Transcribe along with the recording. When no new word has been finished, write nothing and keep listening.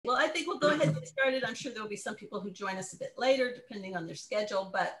think we'll go ahead and get started. I'm sure there'll be some people who join us a bit later, depending on their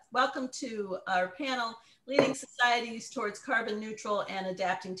schedule, but welcome to our panel, Leading Societies Towards Carbon Neutral and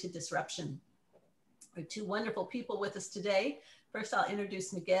Adapting to Disruption. We have two wonderful people with us today. First, I'll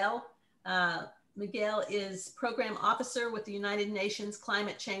introduce Miguel. Miguel is Program Officer with the United Nations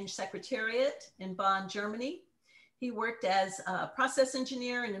Climate Change Secretariat in Bonn, Germany. He worked as a process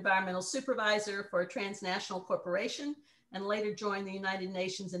engineer and environmental supervisor for a transnational corporation and later joined the United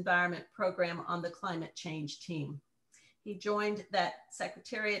Nations Environment Program on the climate change team. He joined that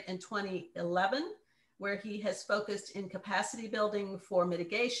secretariat in 2011, where he has focused in capacity building for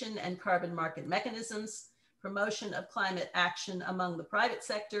mitigation and carbon market mechanisms, promotion of climate action among the private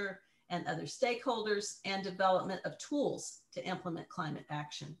sector and other stakeholders, and development of tools to implement climate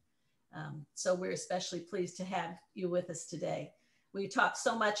action. So we're especially pleased to have you with us today. We talk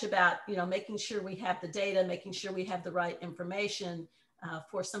so much about, making sure we have the data, making sure we have the right information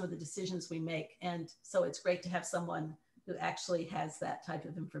for some of the decisions we make. And so it's great to have someone who actually has that type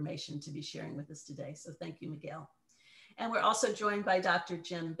of information to be sharing with us today. So thank you, Miguel. And we're also joined by Dr.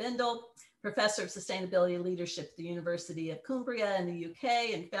 Jem Bendell, Professor of Sustainability Leadership at the University of Cumbria in the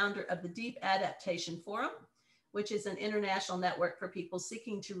UK and founder of the Deep Adaptation Forum, which is an international network for people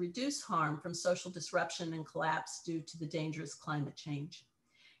seeking to reduce harm from social disruption and collapse due to the dangerous climate change.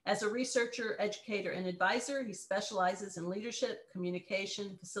 As a researcher, educator, and advisor, he specializes in leadership,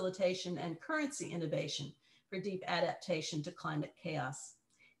 communication, facilitation, and currency innovation for deep adaptation to climate chaos.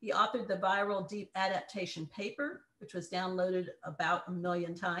 He authored the viral Deep Adaptation paper, which was downloaded about 1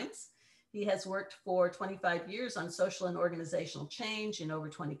 million times. He has worked for 25 years on social and organizational change in over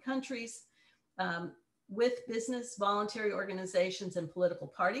 20 countries, with business, voluntary organizations, and political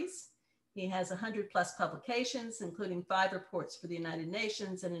parties. He has 100+ publications, including 5 reports for the United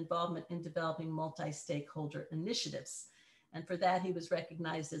Nations and involvement in developing multi-stakeholder initiatives. And for that, he was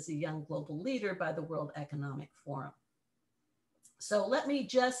recognized as a young global leader by the World Economic Forum. So let me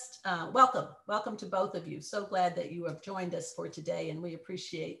just welcome to both of you. So glad that you have joined us for today, and we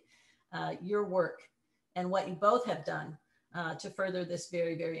appreciate your work and what you both have done to further this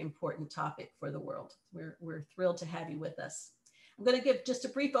very, very important topic for the world. We're thrilled to have you with us. I'm going to give just a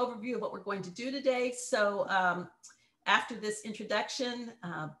brief overview of what we're going to do today. So after this introduction,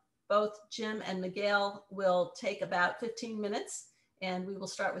 both Jem and Miguel will take about 15 minutes, and we will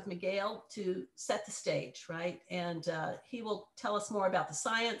start with Miguel to set the stage, right? And he will tell us more about the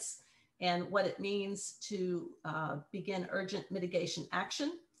science and what it means to begin urgent mitigation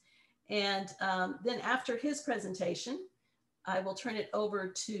action. And then after his presentation, I will turn it over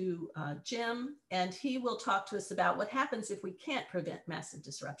to Jem, and he will talk to us about what happens if we can't prevent massive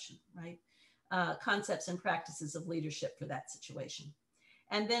disruption, right? Concepts and practices of leadership for that situation.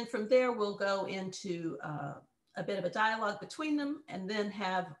 And then from there, we'll go into a bit of a dialogue between them and then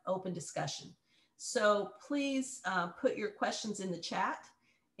have open discussion. So please put your questions in the chat,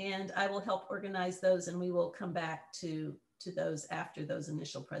 and I will help organize those, and we will come back to those after those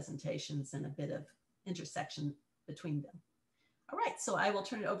initial presentations and a bit of intersection between them. All right, so I will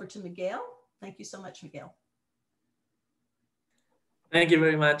turn it over to Miguel. Thank you so much, Miguel. Thank you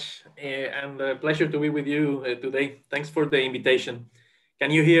very much, and a pleasure to be with you today. Thanks for the invitation.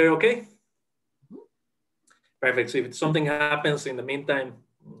 Can you hear okay? Mm-hmm. Perfect, so if something happens in the meantime,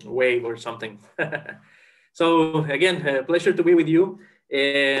 wave or something. So again, a pleasure to be with you.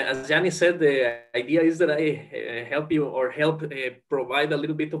 As Janice said, the idea is that I help you or help provide a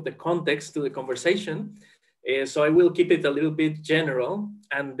little bit of the context to the conversation. So I will keep it a little bit general,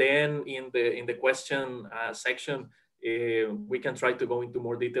 and then in the question section, we can try to go into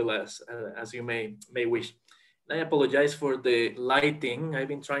more detail as you may wish. I apologize for the lighting. I've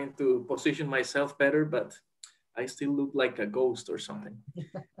been trying to position myself better, but I still look like a ghost or something.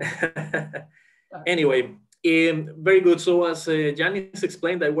 Anyway, very good. So as Janice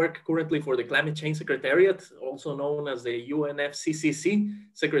explained, I work currently for the Climate Change Secretariat, also known as the UNFCCC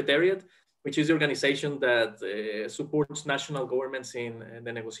Secretariat, which is the organization that supports national governments in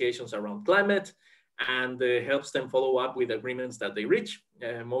the negotiations around climate and helps them follow up with agreements that they reach.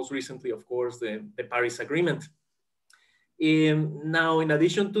 Most recently, of course, the Paris Agreement. Now, in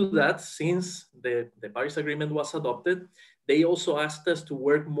addition to that, since the Paris Agreement was adopted, they also asked us to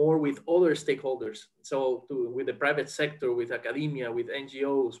work more with other stakeholders. So with the private sector, with academia, with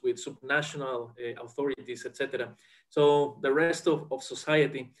NGOs, with subnational authorities, etc. So the rest of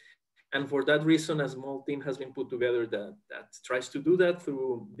society. And for that reason, a small team has been put together that tries to do that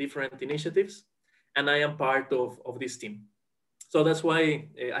through different initiatives. And I am part of this team. So that's why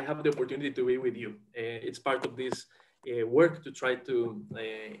I have the opportunity to be with you. It's part of this work to try to,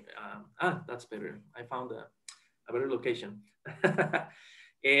 that's better. I found a better location.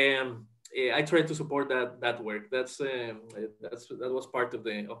 I try to support that work. That was part of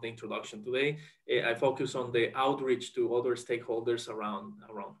the introduction today. I focus on the outreach to other stakeholders around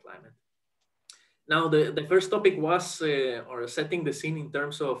climate. Now, the first topic was or setting the scene in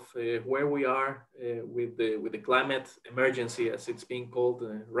terms of where we are with the climate emergency, as it's being called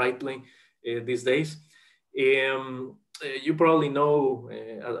rightly these days. You probably know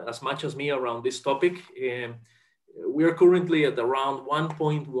as much as me around this topic. We are currently at around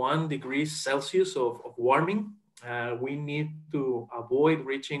 1.1 degrees Celsius of warming. We need to avoid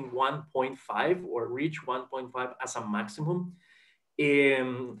reaching 1.5 or reach 1.5 as a maximum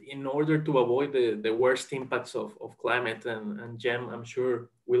in order to avoid the worst impacts of climate. And Jem, I'm sure,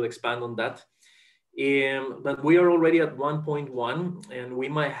 will expand on that. But we are already at 1.1 and we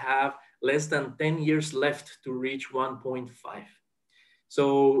might have less than 10 years left to reach 1.5.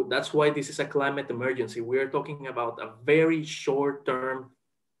 So that's why this is a climate emergency. We are talking about a very short-term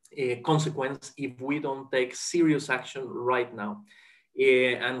consequence if we don't take serious action right now.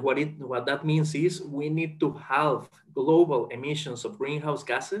 And what that means is we need to halve global emissions of greenhouse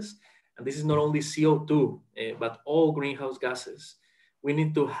gases. And this is not only CO2, but all greenhouse gases. We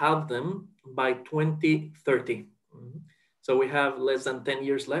need to halve them by 2030. So we have less than 10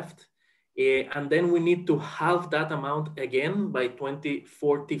 years left. And then we need to halve that amount again by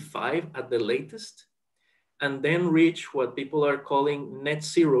 2045 at the latest, and then reach what people are calling net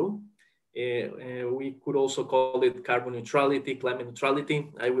zero. We could also call it carbon neutrality, climate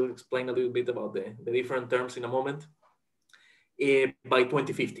neutrality. I will explain a little bit about the different terms in a moment, by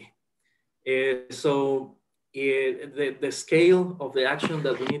 2050. So the scale of the action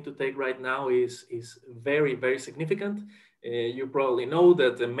that we need to take right now is very, very significant. You probably know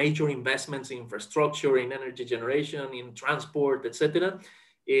that the major investments in infrastructure, in energy generation, in transport, etc.,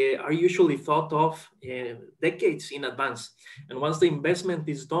 are usually thought of decades in advance. And once the investment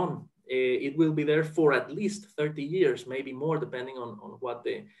is done, it will be there for at least 30 years, maybe more, depending on what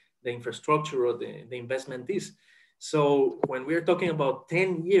the infrastructure or the investment is. So when we're talking about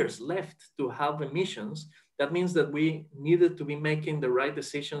 10 years left to halve emissions, that means that we needed to be making the right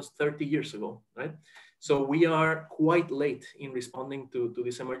decisions 30 years ago, right? So we are quite late in responding to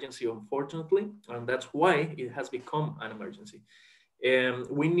this emergency, unfortunately, and that's why it has become an emergency.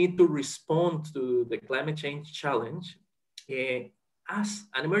 We need to respond to the climate change challenge as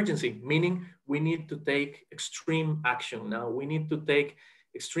an emergency, meaning we need to take extreme action. Now, we need to take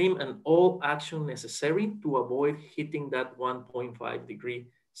extreme and all action necessary to avoid hitting that 1.5 degree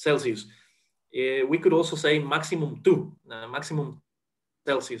Celsius. We could also say maximum 2, maximum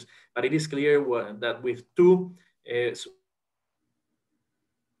Celsius, but it is clear that with 2, yes.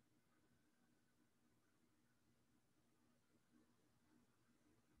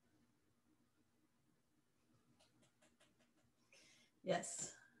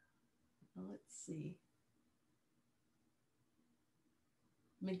 Well, let's see.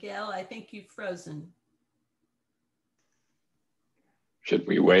 Miguel, I think you've frozen. Should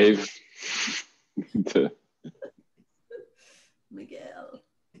we wave? Miguel,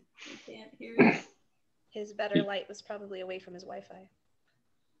 I can't hear you. His better light was probably away from his Wi-Fi.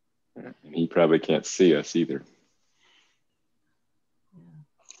 And he probably can't see us either.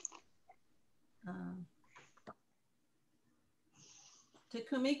 Yeah.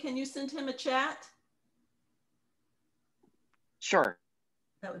 Takumi, can you send him a chat? Sure.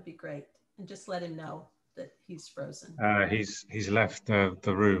 That would be great. And just let him know that he's frozen. He's left the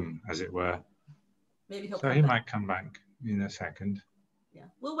room, as it were. Maybe he'll so come he back. might come back in a second. Yeah,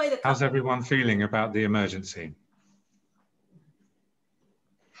 we'll wait a couple. How's everyone feeling about the emergency?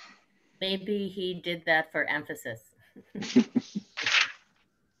 Maybe he did that for emphasis.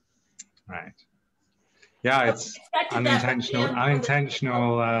 Right. Yeah, it's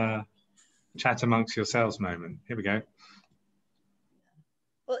unintentional chat amongst yourselves moment. Here we go.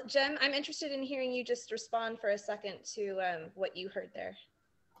 Well, Jem, I'm interested in hearing you just respond for a second to what you heard there.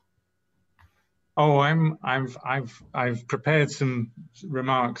 Oh, I've prepared some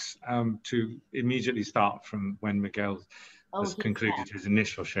remarks to immediately start from when Miguel has concluded his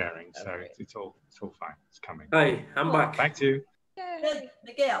initial sharing. So it's all fine. It's coming. Hi, I'm back. Back to you. Good.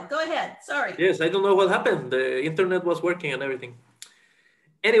 Miguel, go ahead. Sorry. Yes, I don't know what happened. The internet was working and everything.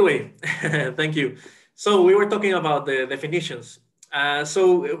 Anyway, thank you. So we were talking about the definitions.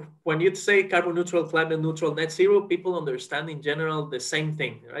 So when you say carbon neutral, climate neutral, net zero, people understand in general the same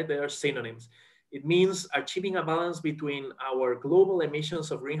thing, right? They are synonyms. It means achieving a balance between our global emissions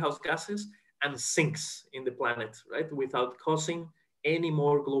of greenhouse gases and sinks in the planet, right? Without causing any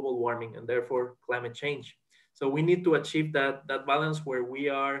more global warming and therefore climate change. So we need to achieve that balance where we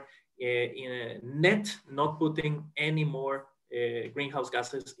are in a net, not putting any more greenhouse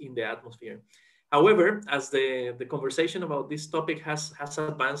gases in the atmosphere. However, as the conversation about this topic has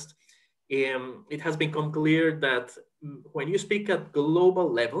advanced, it has become clear that when you speak at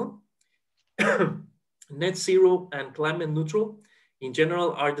global level, net zero and climate neutral in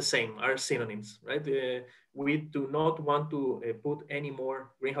general are the same, are synonyms, right? We do not want to put any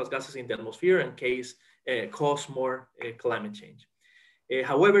more greenhouse gases in the atmosphere in case cause more climate change.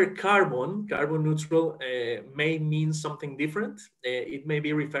 However, carbon neutral may mean something different. It may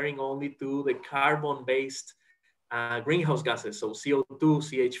be referring only to the carbon-based greenhouse gases, so CO2,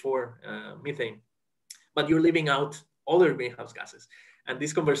 CH4, methane, but you're leaving out other greenhouse gases. And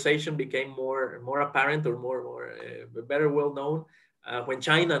this conversation became more apparent or better well known when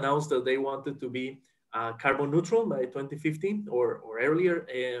China announced that they wanted to be carbon neutral by 2015 or earlier.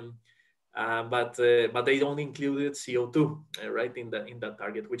 But they only included CO2 right in that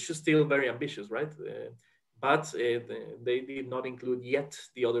target, which is still very ambitious, right? But they did not include yet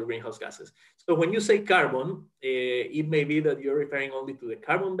the other greenhouse gases. So when you say carbon, it may be that you're referring only to the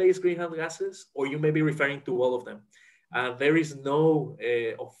carbon-based greenhouse gases, or you may be referring to all of them. There is no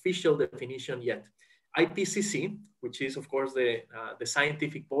official definition yet. IPCC, which is of course the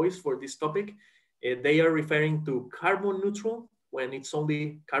scientific voice for this topic, they are referring to carbon neutral when it's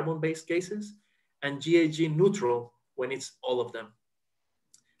only carbon-based cases, and GHG neutral when it's all of them.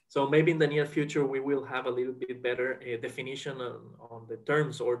 So maybe in the near future, we will have a little bit better definition on the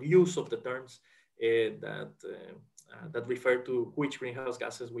terms or the use of the terms that refer to which greenhouse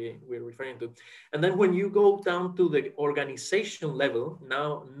gases we're referring to. And then when you go down to the organization level,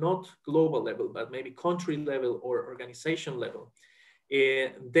 now not global level, but maybe country level or organization level,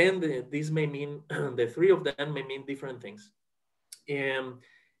 then this may mean, the three of them may mean different things.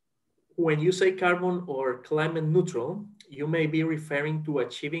 When you say carbon or climate neutral, you may be referring to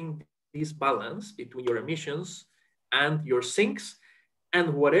achieving this balance between your emissions and your sinks,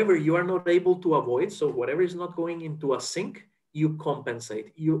 and whatever you are not able to avoid, so whatever is not going into a sink, you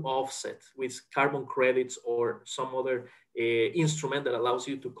compensate, you offset with carbon credits or some other instrument that allows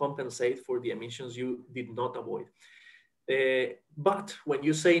you to compensate for the emissions you did not avoid. But when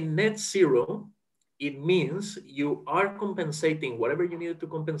you say net zero, it means you are compensating whatever you needed to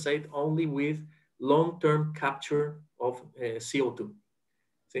compensate only with long-term capture of CO2.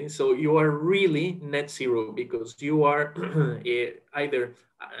 See? So you are really net zero because you are either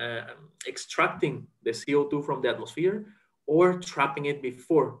extracting the CO2 from the atmosphere or trapping it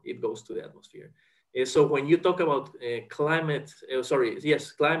before it goes to the atmosphere. So when you talk about climate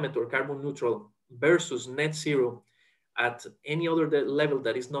or carbon neutral versus net zero at any other level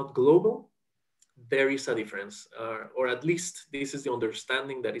that is not global, there is a difference, or at least this is the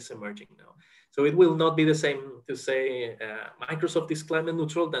understanding that is emerging now. So it will not be the same to say Microsoft is climate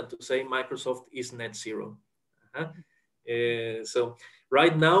neutral than to say Microsoft is net zero. So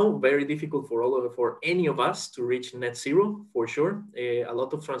right now, very difficult for any of us to reach net zero, for sure. A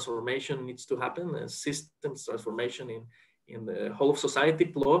lot of transformation needs to happen, systems transformation in the whole of society,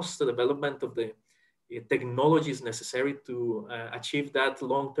 plus the development of the technologies necessary to achieve that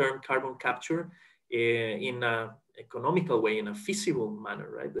long-term carbon capture in an economical way, in a feasible manner,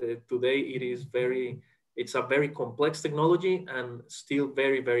 right? Today it's a very complex technology and still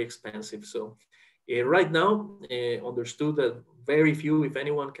very, very expensive. So right now, understood that very few, if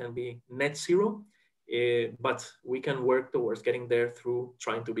anyone, can be net zero, but we can work towards getting there through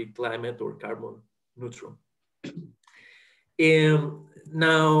trying to be climate or carbon neutral.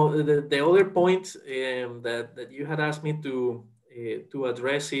 Now, the other point that you had asked me to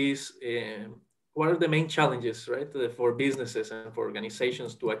address is what are the main challenges, right, for businesses and for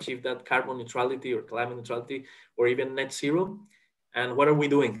organizations to achieve that carbon neutrality or climate neutrality or even net zero? And what are we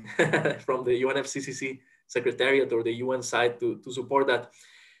doing from the UNFCCC secretariat or the UN side to support that?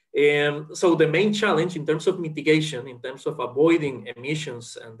 So the main challenge in terms of mitigation, in terms of avoiding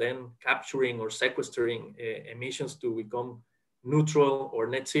emissions and then capturing or sequestering emissions to become neutral or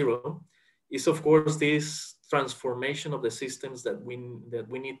net zero, is of course this transformation of the systems that we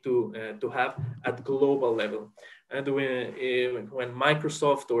need to have at global level. And when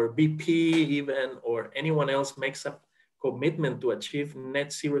Microsoft or BP even or anyone else makes a commitment to achieve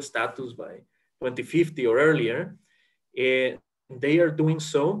net zero status by 2050 or earlier, they are doing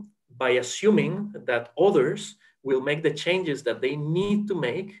so by assuming that others will make the changes that they need to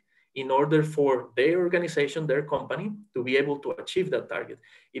make in order for their organization, their company, to be able to achieve that target.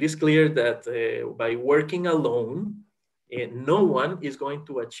 It is clear that by working alone, no one is going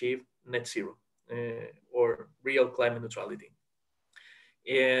to achieve net zero or real climate neutrality.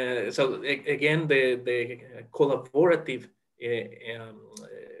 So again, the collaborative,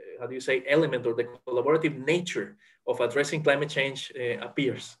 how do you say, element or the collaborative nature of addressing climate change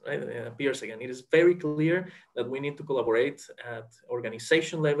appears, right? Appears again. It is very clear that we need to collaborate at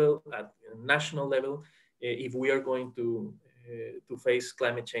organization level, at national level, if we are going to face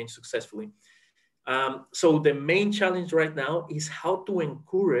climate change successfully. So the main challenge right now is how to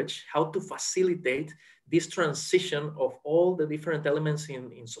encourage, how to facilitate this transition of all the different elements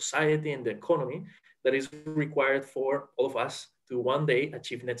in society and the economy that is required for all of us to one day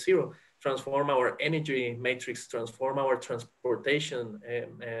achieve net zero, transform our energy matrix, transform our transportation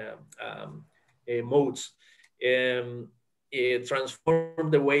modes, transform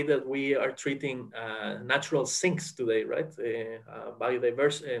the way that we are treating natural sinks today, right?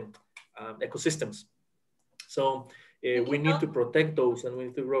 Biodiverse ecosystems. So we need to protect those and we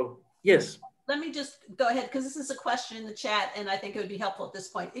need to grow. Yes. Let me just go ahead, because this is a question in the chat and I think it would be helpful at this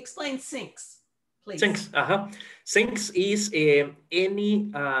point. Explain sinks, please. Sinks, Sinks is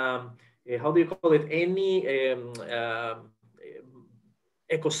any, how do you call it? Any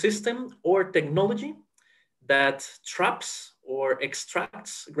ecosystem or technology that traps or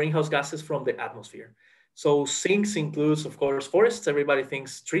extracts greenhouse gases from the atmosphere. So sinks includes, of course, forests. Everybody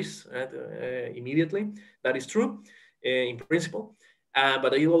thinks trees immediately. That is true in principle.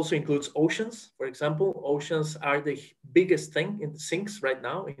 But it also includes oceans. For example, oceans are the biggest thing in the sinks right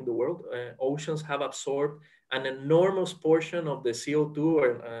now in the world. Oceans have absorbed an enormous portion of the CO2,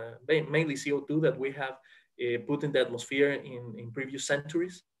 or mainly CO2 that we have put in the atmosphere in previous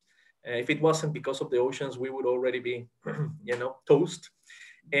centuries. If it wasn't because of the oceans, we would already be, toast.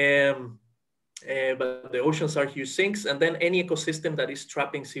 But the oceans are huge sinks, and then any ecosystem that is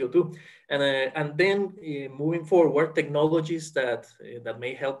trapping CO2. And then moving forward, technologies that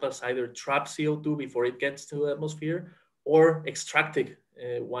may help us either trap CO2 before it gets to the atmosphere or extract it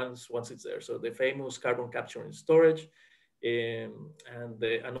once it's there. So the famous carbon capture and storage, and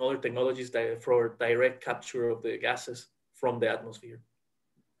other technologies that for direct capture of the gases from the atmosphere.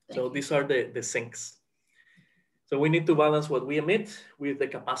 So these are the sinks. So we need to balance what we emit with the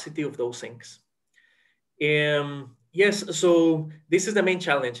capacity of those sinks. Yes, so this is the main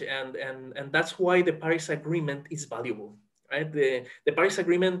challenge, and that's why the Paris Agreement is valuable, right? The Paris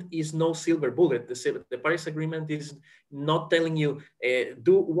Agreement is no silver bullet. The Paris Agreement is not telling you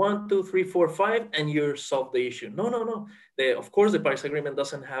do 1, 2, 3, 4, 5 and you solve the issue. No. Of course, the Paris Agreement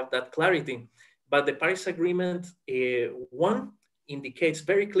doesn't have that clarity, but the Paris Agreement one indicates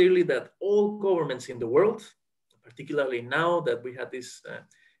very clearly that all governments in the world, particularly now that we had this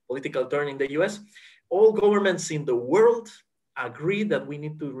political turn in the US, all governments in the world agree that we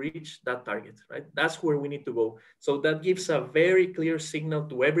need to reach that target, right? That's where we need to go. So that gives a very clear signal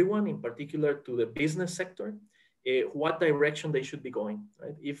to everyone, in particular to the business sector, what direction they should be going,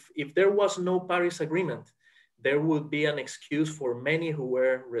 right? If there was no Paris Agreement, there would be an excuse for many who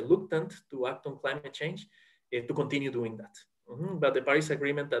were reluctant to act on climate change to continue doing that. But the Paris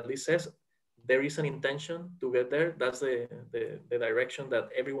Agreement at least says there is an intention to get there. That's the direction that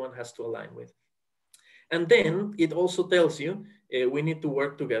everyone has to align with. And then it also tells you we need to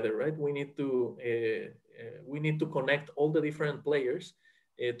work together, right? We need to connect all the different players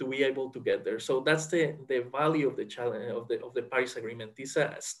to be able to get there. So that's the value of the challenge of the Paris Agreement. It's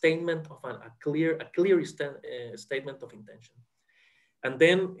a statement of a clear statement of intention. And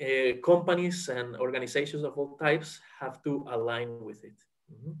then companies and organizations of all types have to align with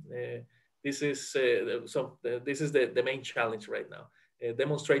it. This is the main challenge right now.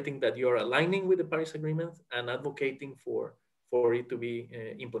 Demonstrating that you're aligning with the Paris Agreement and advocating for it to be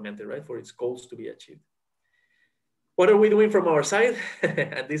implemented, right? For its goals to be achieved. What are we doing from our side?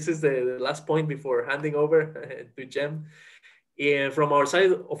 And this is the last point before handing over to Jem. From our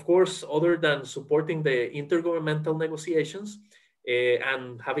side, of course, other than supporting the intergovernmental negotiations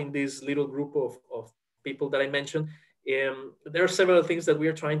and having this little group of people that I mentioned, there are several things that we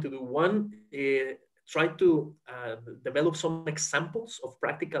are trying to do. One, try to develop some examples of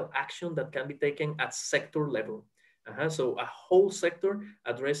practical action that can be taken at sector level. So a whole sector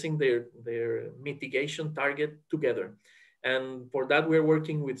addressing their mitigation target together. And for that, we're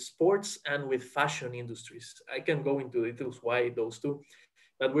working with sports and with fashion industries. I can go into details why those two,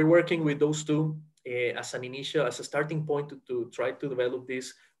 but we're working with those two as a starting point to try to develop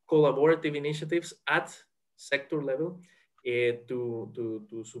these collaborative initiatives at sector level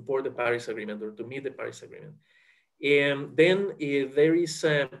to support the Paris Agreement or to meet the Paris Agreement. And then there is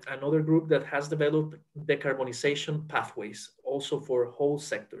another group that has developed decarbonization pathways also for whole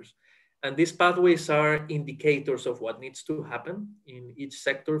sectors. And these pathways are indicators of what needs to happen in each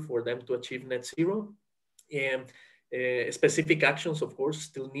sector for them to achieve net zero. And specific actions, of course,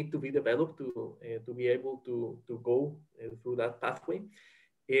 still need to be developed to be able to go through that pathway.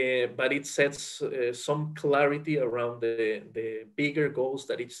 but it sets some clarity around the bigger goals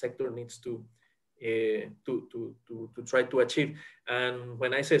that each sector needs to try to achieve. And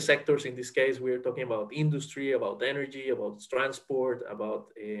when I say sectors, in this case, we're talking about industry, about energy, about transport,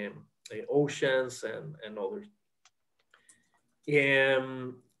 about oceans, and others.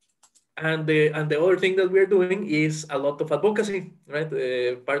 And the other thing that we're doing is a lot of advocacy, right?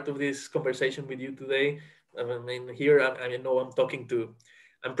 Part of this conversation with you today, I mean, here I know I'm preaching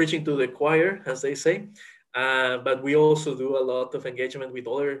to the choir, as they say, but we also do a lot of engagement with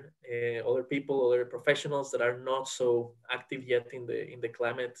other people, other professionals that are not so active yet in the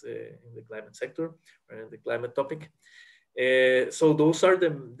climate sector or in the climate topic. So those are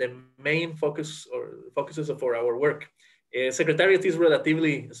the main focuses for our work. Secretariat is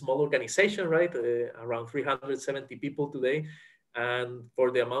relatively a small organization, right? Around 370 people today. And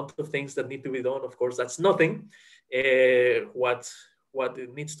for the amount of things that need to be done, of course, that's nothing. What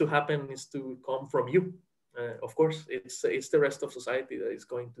needs to happen is to come from you. Of course, it's the rest of society that is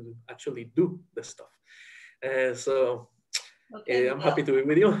going to actually do the stuff. So okay, I'm happy to be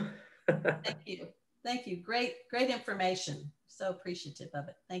with you. Thank you. Thank you. Great information. So appreciative of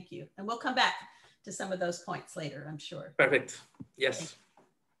it. Thank you. And we'll come back to some of those points later, I'm sure. Perfect. Yes.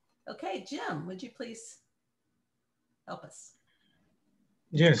 Okay, Jim, would you please help us?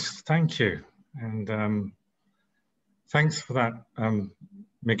 Yes, thank you. And thanks for that,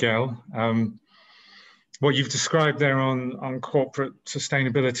 Miguel. What you've described there on corporate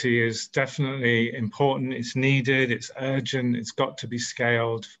sustainability is definitely important. It's needed, it's urgent, it's got to be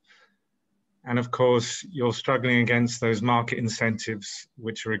scaled. And of course, you're struggling against those market incentives,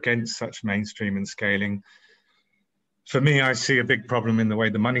 which are against such mainstream and scaling. For me, I see a big problem in the way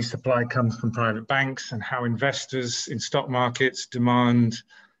the money supply comes from private banks and how investors in stock markets demand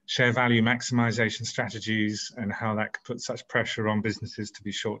share value maximization strategies, and how that can put such pressure on businesses to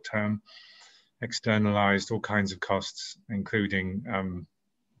be short-term, externalized all kinds of costs, including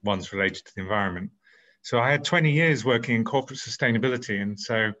ones related to the environment. So I had 20 years working in corporate sustainability, and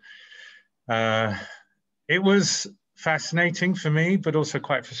so it was fascinating for me, but also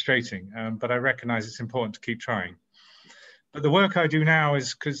quite frustrating. But I recognize it's important to keep trying. But the work I do now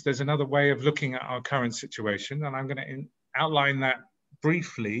is because there's another way of looking at our current situation, and I'm going to outline that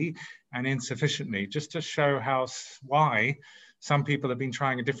briefly and insufficiently, just to show why some people have been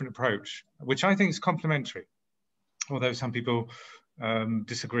trying a different approach, which I think is complementary, although some people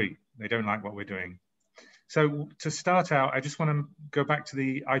disagree. They don't like what we're doing. So to start out, I just want to go back to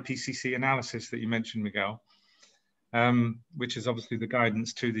the IPCC analysis that you mentioned, Miguel, which is obviously the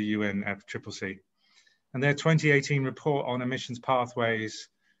guidance to the UNFCCC. And their 2018 report on emissions pathways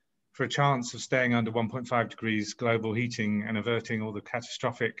for a chance of staying under 1.5 degrees global heating and averting all the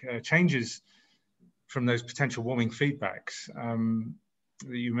catastrophic changes from those potential warming feedbacks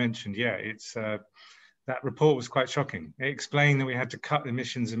that you mentioned. Yeah, that report was quite shocking. It explained that we had to cut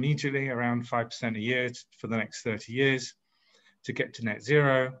emissions immediately, around 5% a year for the next 30 years to get to net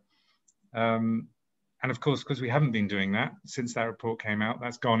zero. And of course, because we haven't been doing that since that report came out,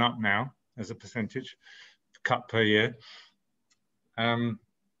 that's gone up now as a percentage cut per year. And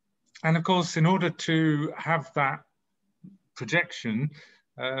of course, in order to have that projection,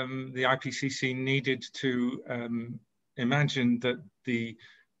 the IPCC needed to imagine that the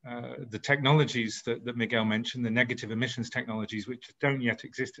technologies that Miguel mentioned, the negative emissions technologies, which don't yet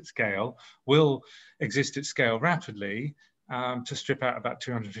exist at scale, will exist at scale rapidly to strip out about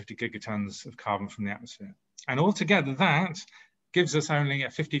 250 gigatons of carbon from the atmosphere. And altogether, that gives us only a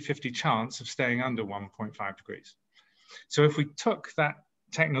 50-50 chance of staying under 1.5 degrees. So if we took that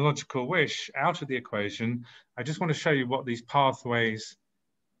technological wish out of the equation, I just want to show you what these pathways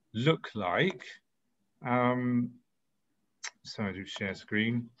look like. So I do share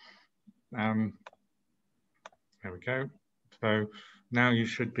screen. There we go. So now you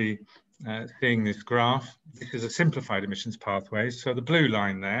should be seeing this graph. This is a simplified emissions pathway. So the blue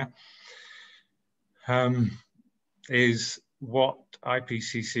line there is what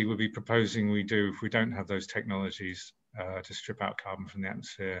IPCC would be proposing we do if we don't have those technologies to strip out carbon from the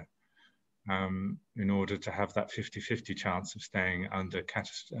atmosphere in order to have that 50-50 chance of staying under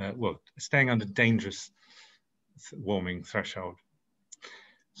staying under dangerous warming threshold.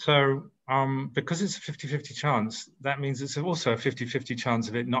 So because it's a 50-50 chance, that means it's also a 50-50 chance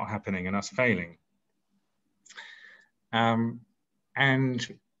of it not happening and us failing. And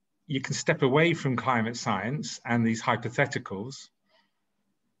you can step away from climate science and these hypotheticals,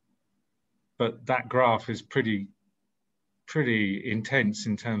 but that graph is pretty intense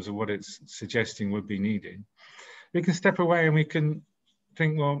in terms of what it's suggesting would be needed. We can step away and we can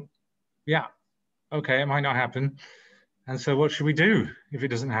think, well, yeah, okay, it might not happen, And so what should we do if it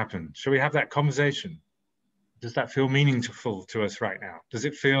doesn't happen? Should we have that conversation? Does that feel meaningful to us right now? Does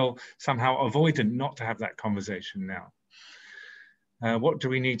it feel somehow avoidant not to have that conversation now? What do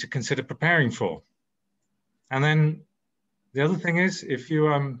we need to consider preparing for? And then the other thing is, if you,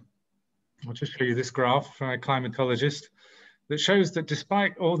 I'll just show you this graph from a climatologist that shows that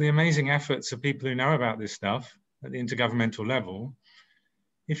despite all the amazing efforts of people who know about this stuff at the intergovernmental level,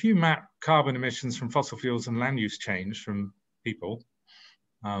 if you map carbon emissions from fossil fuels and land use change from people,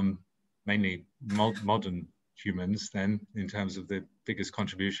 mainly modern humans then, in terms of the biggest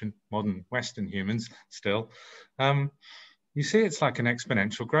contribution, modern Western humans still, you see it's like an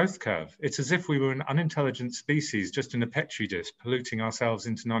exponential growth curve. It's as if we were an unintelligent species just in a petri dish, polluting ourselves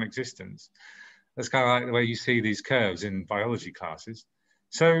into non-existence. That's kind of like the way you see these curves in biology classes.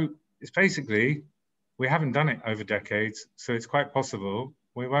 So it's basically, we haven't done it over decades, so it's quite possible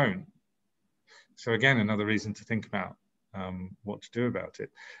we won't. So again, another reason to think about what to do about it.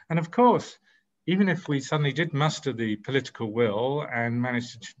 And of course, even if we suddenly did muster the political will and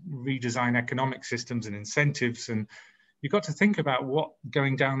managed to redesign economic systems and incentives, and you've got to think about what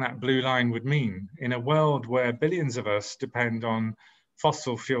going down that blue line would mean in a world where billions of us depend on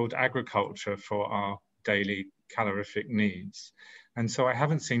fossil-fueled agriculture for our daily calorific needs. And so I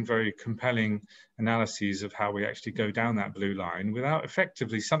haven't seen very compelling analyses of how we actually go down that blue line without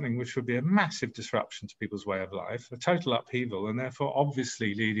effectively something which would be a massive disruption to people's way of life, a total upheaval, and therefore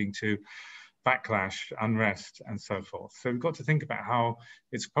obviously leading to backlash, unrest, and so forth. So we've got to think about how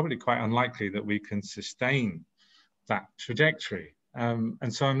it's probably quite unlikely that we can sustain that trajectory.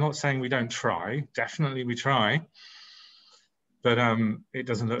 And so I'm not saying we don't try, definitely we try, but it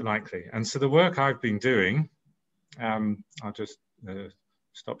doesn't look likely. And so the work I've been doing, I'll just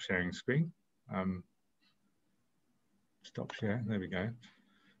stop sharing screen. Stop share, there we go.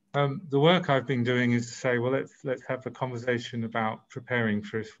 The work I've been doing is to say, well, let's have a conversation about preparing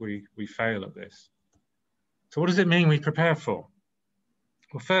for if we fail at this. So what does it mean we prepare for?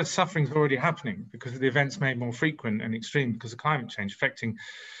 Well, first, suffering's already happening because of the events made more frequent and extreme because of climate change, affecting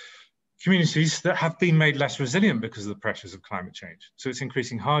communities that have been made less resilient because of the pressures of climate change. So it's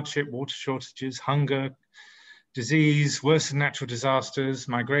increasing hardship, water shortages, hunger, disease, worsened natural disasters,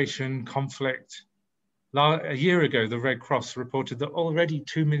 migration, conflict. A year ago, the Red Cross reported that already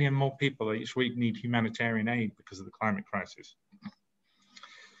 2 million more people each week need humanitarian aid because of the climate crisis.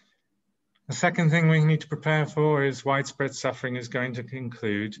 The second thing we need to prepare for is widespread suffering is going to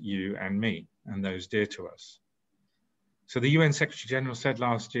include you and me and those dear to us. So the UN Secretary General said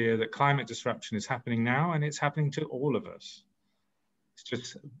last year that climate disruption is happening now and it's happening to all of us. It's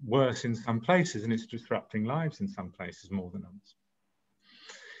just worse in some places and it's disrupting lives in some places more than others.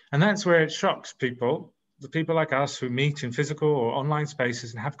 And that's where it shocks people, the people like us who meet in physical or online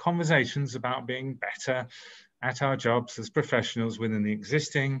spaces and have conversations about being better at our jobs as professionals within the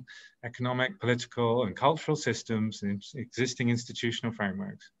existing economic, political, and cultural systems and existing institutional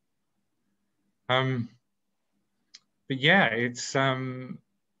frameworks. But yeah, it's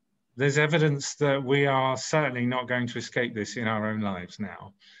there's evidence that we are certainly not going to escape this in our own lives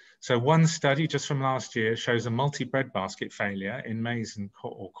now. So one study just from last year shows a multi-breadbasket failure in maize and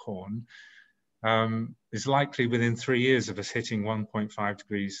or corn is likely within 3 years of us hitting 1.5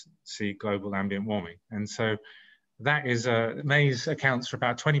 degrees C global ambient warming. And so that is, maize accounts for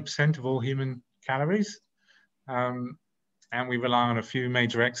about 20% of all human calories. And we rely on a few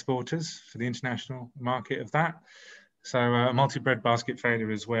major exporters for the international market of that. So a multi-breadbasket failure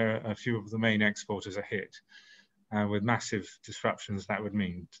is where a few of the main exporters are hit with massive disruptions that would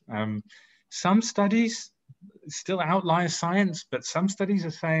mean. Some studies, still outlier science, but some studies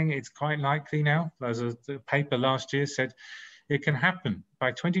are saying it's quite likely now. There's a paper last year said it can happen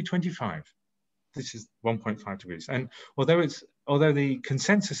by 2025. This is 1.5 degrees. And although the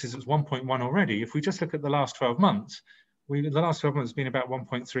consensus is it's 1.1 already, if we just look at the last 12 months, the last 12 months has been about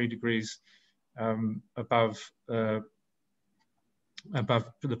 1.3 degrees above the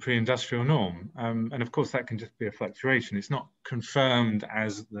pre-industrial norm. And of course, that can just be a fluctuation. It's not confirmed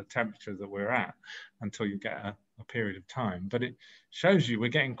as the temperature that we're at until you get a period of time. But it shows you we're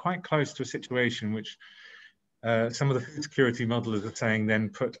getting quite close to a situation which some of the food security modelers are saying then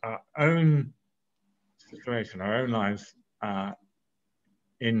put our own situation, our own lives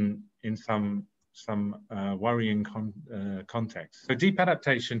in some worrying context. So deep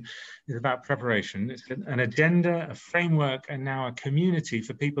adaptation is about preparation. It's an agenda, a framework, and now a community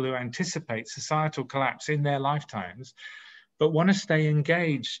for people who anticipate societal collapse in their lifetimes, but want to stay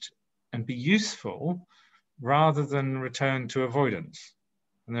engaged and be useful rather than return to avoidance.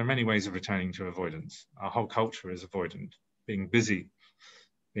 And there are many ways of returning to avoidance. Our whole culture is avoidant, being busy,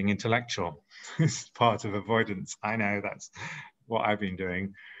 being intellectual is part of avoidance. I know that's what I've been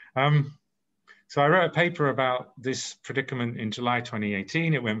doing. So I wrote a paper about this predicament in July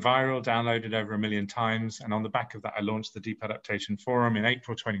 2018. It went viral, downloaded over 1 million times. And on the back of that, I launched the Deep Adaptation Forum in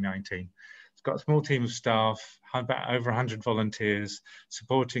April 2019. It's got a small team of staff, about over 100 volunteers,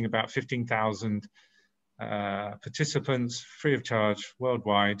 supporting about 15,000 participants free of charge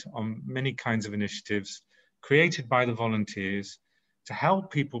worldwide on many kinds of initiatives created by the volunteers to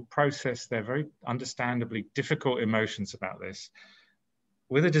help people process their very understandably difficult emotions about this,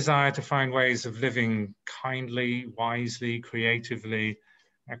 with a desire to find ways of living kindly, wisely, creatively,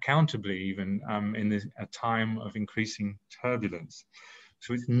 accountably even in a time of increasing turbulence.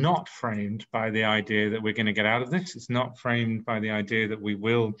 So it's not framed by the idea that we're going to get out of this. It's not framed by the idea that we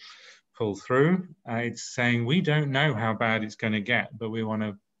will pull through. It's saying we don't know how bad it's going to get, but we want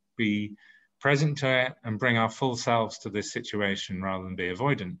to be present to it and bring our full selves to this situation rather than be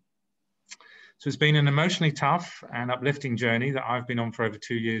avoidant. So it's been an emotionally tough and uplifting journey that I've been on for over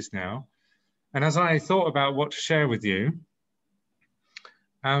 2 years now. And as I thought about what to share with you,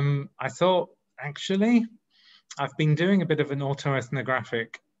 I thought, actually, I've been doing a bit of an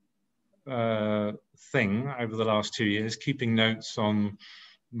autoethnographic thing over the last 2 years, keeping notes on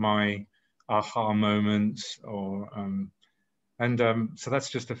my aha moments or so that's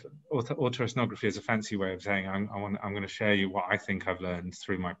just autoethnography is a fancy way of saying I'm going to share you what I think I've learned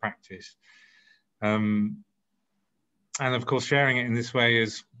through my practice. And of course, sharing it in this way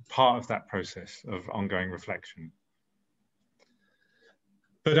is part of that process of ongoing reflection.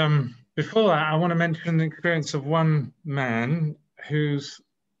 But before that, I want to mention the experience of one man who's,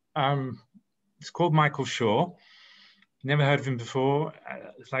 it's called Michael Shaw. Never heard of him before.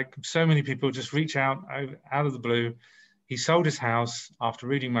 It's like so many people just reach out of the blue. He sold his house after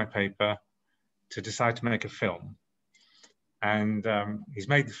reading my paper to decide to make a film. And he's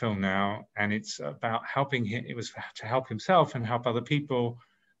made the film now, and it's about helping him. It was to help himself and help other people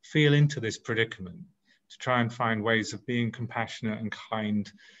feel into this predicament, to try and find ways of being compassionate and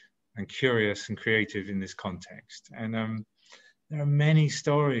kind and curious and creative in this context. And there are many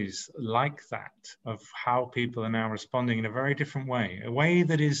stories like that of how people are now responding in a very different way, a way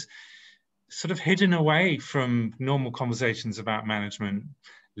that is sort of hidden away from normal conversations about management,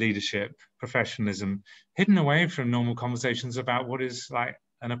 leadership, professionalism, hidden away from normal conversations about what is like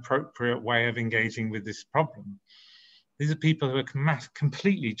an appropriate way of engaging with this problem. These are people who are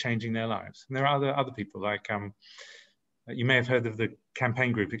completely changing their lives. And there are other people like, you may have heard of the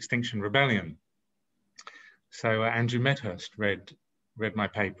campaign group Extinction Rebellion. So Andrew Medhurst read my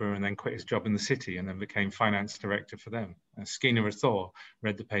paper and then quit his job in the city and then became finance director for them. Skeena Rathore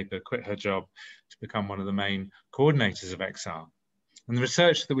read the paper, quit her job to become one of the main coordinators of XR. And the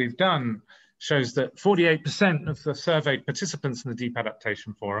research that we've done shows that 48% of the surveyed participants in the Deep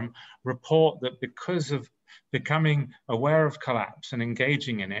Adaptation Forum report that because of becoming aware of collapse and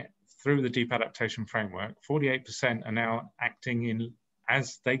engaging in it through the Deep Adaptation Framework, 48% are now acting in,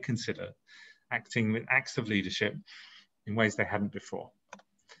 as they consider, acting with acts of leadership in ways they hadn't before.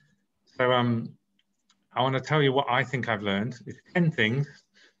 So I want to tell you what I think I've learned. It's 10 things,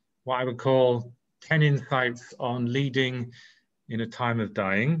 what I would call 10 insights on leading in a time of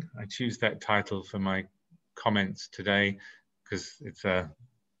dying. I choose that title for my comments today because it's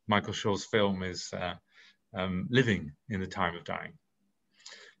Michael Shaw's film is living in the time of dying.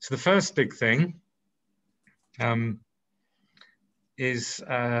 So the first big thing is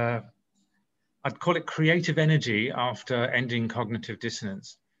I'd call it creative energy after ending cognitive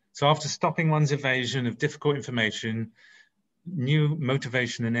dissonance. So after stopping one's evasion of difficult information, new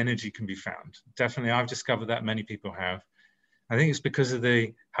motivation and energy can be found. Definitely, I've discovered that many people have. I think it's because of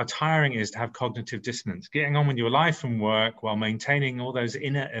how tiring it is to have cognitive dissonance. Getting on with your life and work while maintaining all those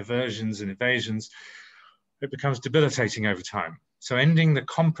inner aversions and evasions, it becomes debilitating over time. So ending the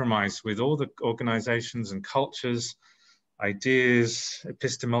compromise with all the organizations and cultures, ideas,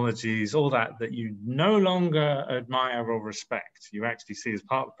 epistemologies, all that you no longer admire or respect, you actually see as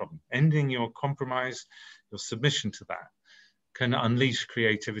part of the problem. Ending your compromise, your submission to that can unleash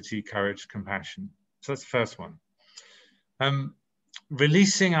creativity, courage, compassion. So that's the first one.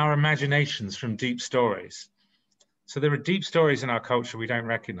 Releasing our imaginations from deep stories. So there are deep stories in our culture we don't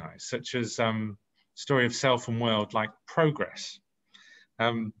recognize, such as story of self and world like progress.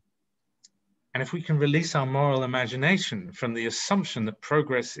 And if we can release our moral imagination from the assumption that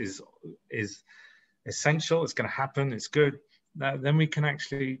progress is essential, it's going to happen, it's good, then we can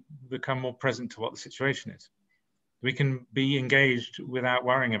actually become more present to what the situation is. We can be engaged without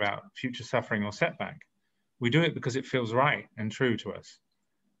worrying about future suffering or setback. We do it because it feels right and true to us.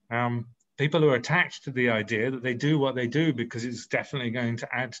 people who are attached to the idea that they do what they do because it's definitely going to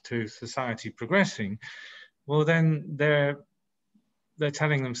add to society progressing, well, then they're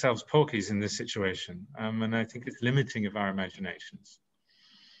telling themselves porkies in this situation. And I think it's limiting of our imaginations.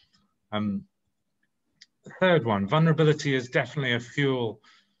 The third one, vulnerability is definitely a fuel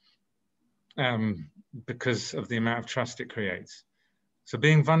because of the amount of trust it creates. So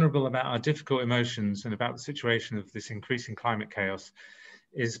being vulnerable about our difficult emotions and about the situation of this increasing climate chaos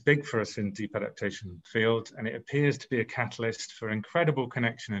is big for us in deep adaptation field, and it appears to be a catalyst for incredible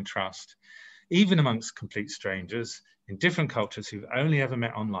connection and trust, even amongst complete strangers in different cultures who've only ever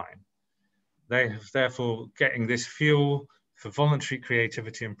met online. They have therefore getting this fuel for voluntary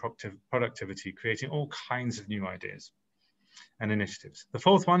creativity and productivity, creating all kinds of new ideas and initiatives. The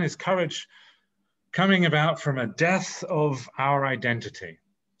fourth one is courage coming about from a death of our identity.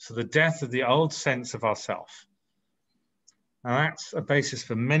 So the death of the old sense of ourself. Now that's a basis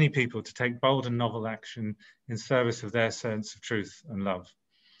for many people to take bold and novel action in service of their sense of truth and love.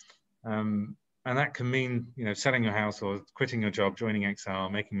 And that can mean, you know, selling your house or quitting your job, joining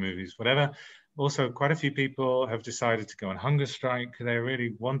Exile, making movies, whatever. Also, quite a few people have decided to go on hunger strike. They're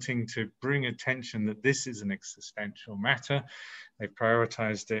really wanting to bring attention that this is an existential matter. They've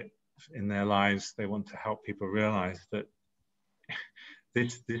prioritized it in their lives. They want to help people realize that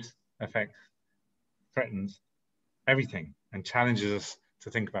this effect threatens everything and challenges us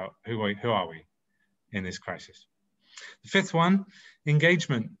to think about who are we in this crisis. The fifth one,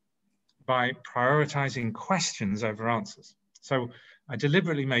 engagement by prioritizing questions over answers. So I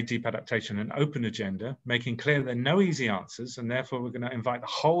deliberately made deep adaptation an open agenda, making clear there are no easy answers, and therefore we're going to invite the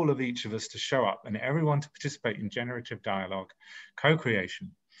whole of each of us to show up and everyone to participate in generative dialogue,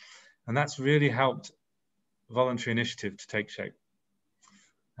 co-creation. And that's really helped voluntary initiative to take shape.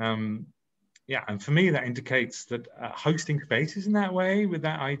 Yeah, and for me, that indicates that hosting spaces in that way, with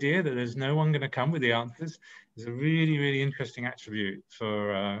that idea that there's no one going to come with the answers, is a really, really interesting attribute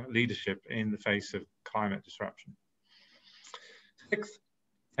for leadership in the face of climate disruption. Sixth,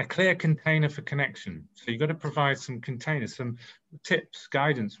 a clear container for connection. So you've got to provide some containers, some tips,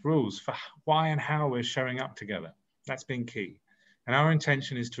 guidance, rules for why and how we're showing up together. That's been key. And our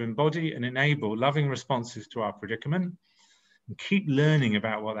intention is to embody and enable loving responses to our predicament, and keep learning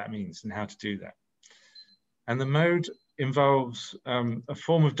about what that means and how to do that. And the mode involves a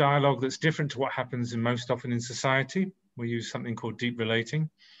form of dialogue that's different to what happens most often in society. We use something called deep relating.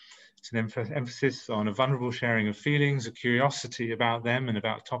 It's an emphasis on a vulnerable sharing of feelings, a curiosity about them and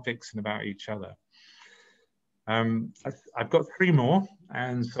about topics and about each other. I've got 3 more,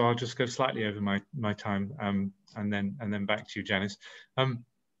 and so I'll just go slightly over my time, and then back to you, Janice.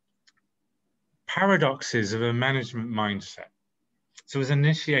 Paradoxes of a management mindset. So as an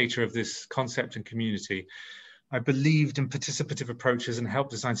initiator of this concept and community, I believed in participative approaches and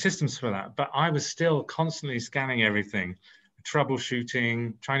helped design systems for that, but I was still constantly scanning everything,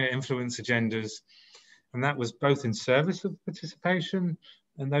 troubleshooting, trying to influence agendas. And that was both in service of participation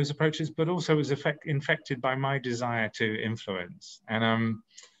and those approaches, but also was infected by my desire to influence. And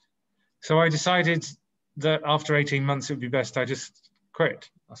so I decided that after 18 months, it would be best I just quit.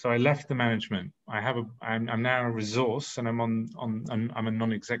 So I left the management. I'm now a resource, and I'm a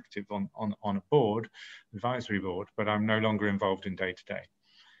non-executive on a board, advisory board, but I'm no longer involved in day-to-day.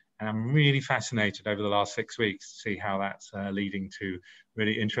 And I'm really fascinated over the last 6 weeks to see how that's leading to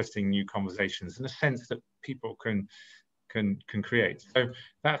really interesting new conversations and a sense that people can create. So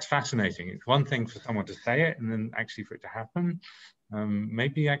that's fascinating. It's one thing for someone to say it and then actually for it to happen.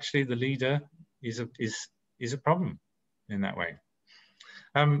 Maybe actually the leader is a problem in that way.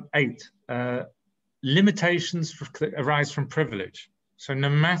 8, limitations arise from privilege. So no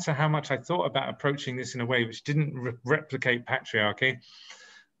matter how much I thought about approaching this in a way which didn't replicate patriarchy,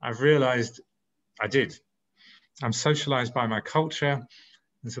 I've realized I did. I'm socialized by my culture,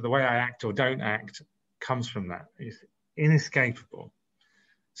 and so the way I act or don't act comes from that. It's inescapable.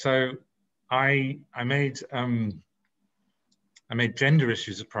 So I made gender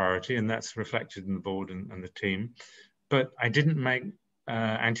issues a priority, and that's reflected in the board and the team, but I didn't make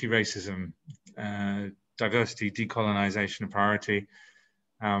anti-racism, diversity, decolonization a priority.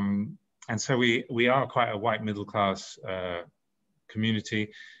 And so we are quite a white middle class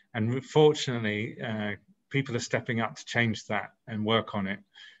community, and fortunately people are stepping up to change that and work on it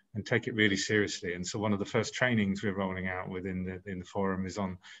and take it really seriously. And so one of the first trainings we're rolling out within the forum is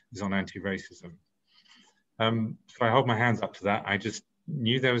on anti-racism. So I hold my hands up to that. I just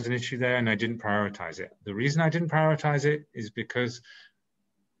knew there was an issue there and I didn't prioritize it. The reason I didn't prioritize it is because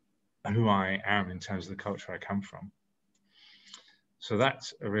of who I am in terms of the culture I come from. So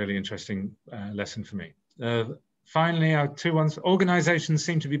that's a really interesting lesson for me. finally, our 2 ones, organizations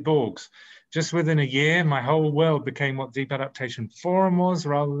seem to be Borgs. Just within a year, my whole world became what Deep Adaptation Forum was,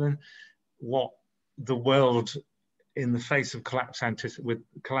 rather than what the world in the face of collapse, with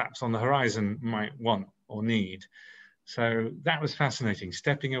collapse on the horizon, might want or need. So that was fascinating.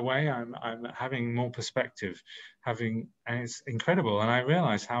 Stepping away, I'm having more perspective, and it's incredible. And I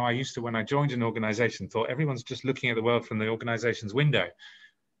realized how I used to, when I joined an organization, thought everyone's just looking at the world from the organization's window.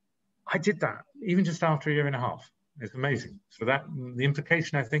 I did that even just after a year and a half. It's amazing. So that the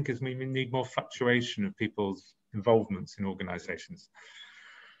implication, I think, is we need more fluctuation of people's involvements in organizations.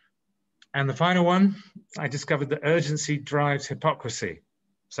 And the final one, I discovered that urgency drives hypocrisy.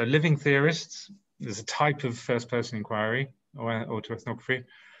 So living theorists, there's a type of first-person inquiry or autoethnography.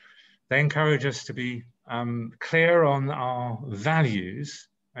 They encourage us to be clear on our values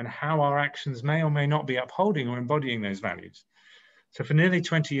and how our actions may or may not be upholding or embodying those values. So for nearly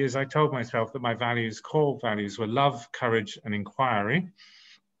 20 years, I told myself that my core values were love, courage, and inquiry.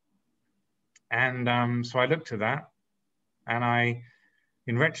 And so I looked at that, and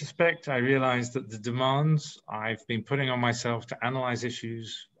in retrospect, I realized that the demands I've been putting on myself to analyze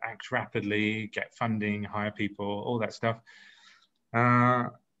issues, act rapidly, get funding, hire people, all that stuff,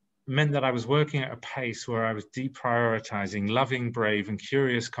 meant that I was working at a pace where I was deprioritizing loving, brave, and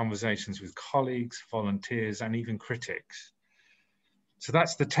curious conversations with colleagues, volunteers, and even critics. So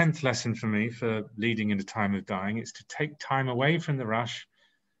that's the 10th lesson for me for leading in a time of dying. It's to take time away from the rush,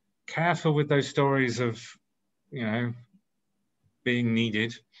 careful with those stories of, being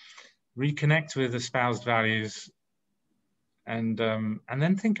needed, reconnect with espoused values, and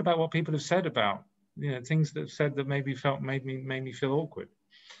then think about what people have said about, things that have said that maybe made me feel awkward,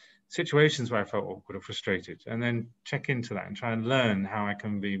 situations where I felt awkward or frustrated, and then check into that and try and learn how I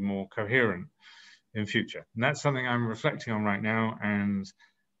can be more coherent in future. And that's something I'm reflecting on right now, and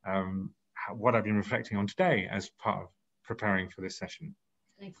what I've been reflecting on today as part of preparing for this session.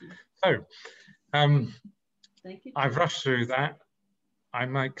 Thank you. So thank you. I've rushed through that. I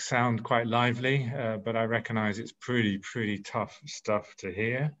might sound quite lively, but I recognize it's pretty tough stuff to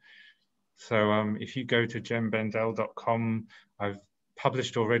hear. So if you go to jembendell.com, I've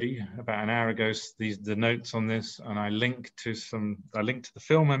published already about an hour ago the notes on this, and I link to the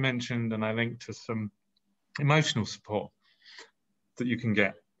film I mentioned, and I link to some emotional support that you can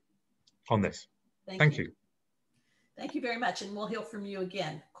get on this. Thank you. Thank you very much, and we'll hear from you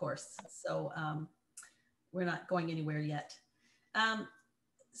again, of course. So we're not going anywhere yet.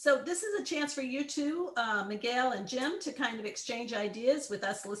 So this is a chance for you two, Miguel and Jem, to kind of exchange ideas with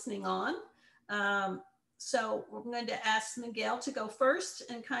us listening on. So we're going to ask Miguel to go first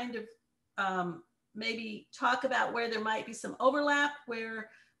and kind of maybe talk about where there might be some overlap, where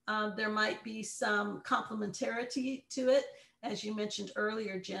there might be some complementarity to it, as you mentioned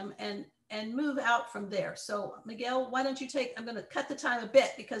earlier, Jem, and move out from there. So Miguel, why don't you I'm going to cut the time a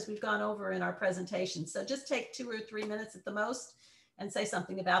bit because we've gone over in our presentation. So just take 2 or 3 minutes at the most and say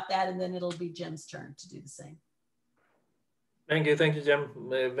something about that, and then it'll be Jem's turn to do the same. Thank you, Jem.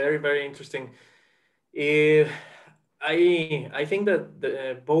 Very interesting. I think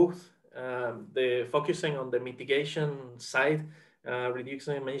that both the focusing on the mitigation side,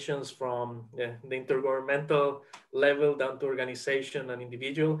 reducing emissions from the intergovernmental level down to organization and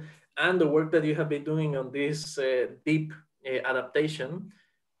individual, and the work that you have been doing on this deep adaptation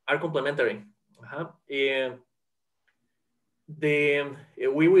are complementary.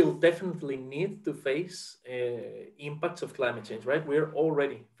 We will definitely need to face impacts of climate change, right? We're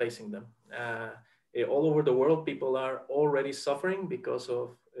already facing them. All over the world, people are already suffering because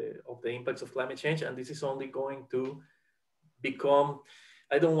of the impacts of climate change, and this is only going to become,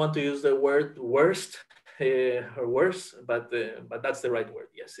 I don't want to use the word worst or worse, but that's the right word.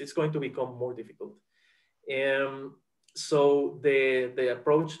 Yes, it's going to become more difficult. So the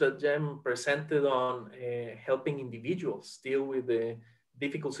approach that Jem presented on helping individuals deal with the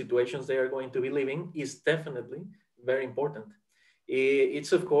difficult situations they are going to be living is definitely very important.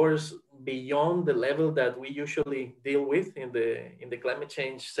 It's of course beyond the level that we usually deal with in the climate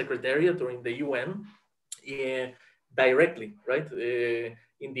change secretariat or in the UN directly, right?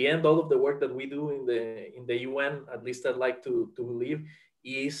 In the end, all of the work that we do in the UN, at least I'd like to believe,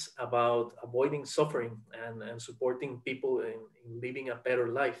 is about avoiding suffering and supporting people in living a better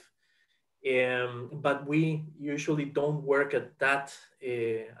life. But we usually don't work at that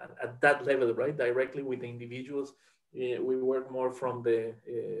level, right? Directly with the individuals. We work more from the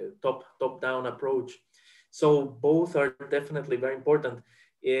top-down approach. So both are definitely very important.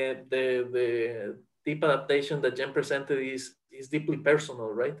 The deep adaptation that Jem presented is deeply personal,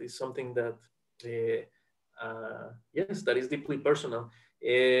 right? It's something that, yes, that is deeply personal.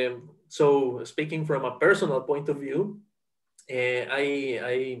 So speaking from a personal point of view,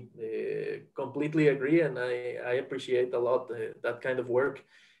 I completely agree, and I appreciate a lot that kind of work.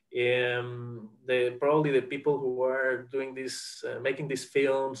 Probably the people who are doing this, making these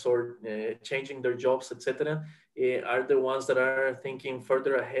films or changing their jobs, etc., are the ones that are thinking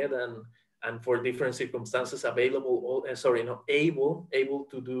further ahead and for different circumstances available. Able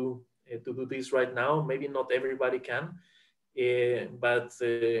to do this right now. Maybe not everybody can, but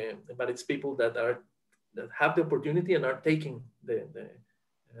it's people that have the opportunity and are taking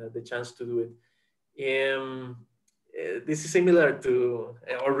the chance to do it. This is similar to,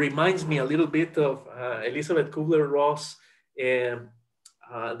 or reminds me a little bit of Elizabeth Kubler-Ross,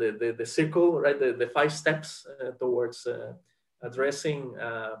 the circle, right? The 5 steps towards addressing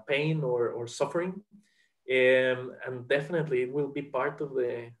pain or suffering, and definitely it will be part of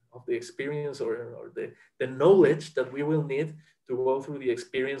the experience or the knowledge that we will need to go through the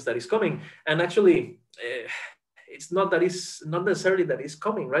experience that is coming. And actually, it's not necessarily that it's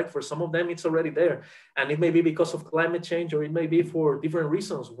coming, right? For some of them, it's already there. And it may be because of climate change, or it may be for different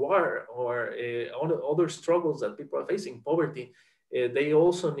reasons, war, or other struggles that people are facing, poverty. They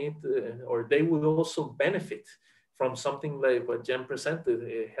also need, or they will also benefit from something like what Jem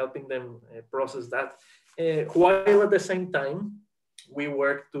presented, helping them process that. While at the same time, we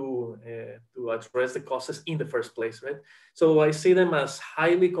work to address the causes in the first place, right? So I see them as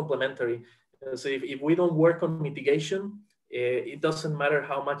highly complementary. So if we don't work on mitigation, it doesn't matter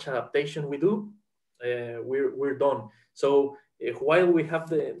how much adaptation we do, we're done. So while we have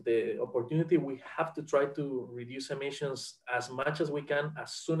the opportunity, we have to try to reduce emissions as much as we can,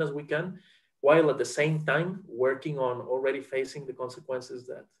 as soon as we can, while at the same time working on already facing the consequences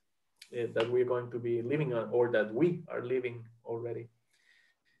that we're going to be living on, or that we are living already.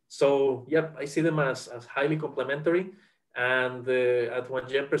 So, yep, I see them as highly complementary. And as what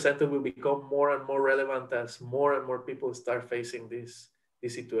Jem presented, will become more and more relevant as more and more people start facing this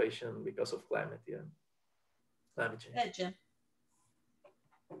situation because of climate change. Hey, Jem.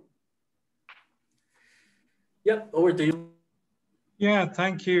 Yeah, over to you. Yeah,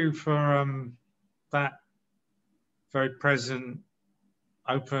 thank you for that very present,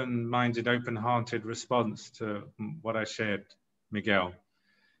 open-minded, open-hearted response to what I shared, Miguel.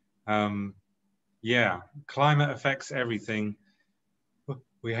 Yeah, climate affects everything.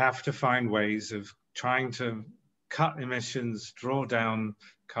 We have to find ways of trying to cut emissions, draw down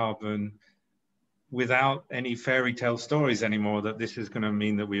carbon without any fairy tale stories anymore that this is going to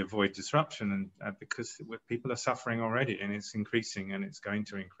mean that we avoid disruption, and because people are suffering already, and it's increasing and it's going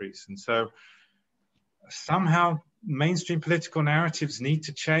to increase. And so somehow mainstream political narratives need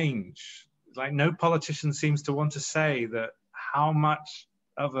to change. Like, no politician seems to want to say that how much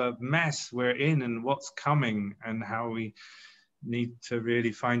of a mess we're in and what's coming, and how we need to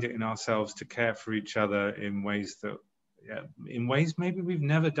really find it in ourselves to care for each other in ways that, in ways maybe we've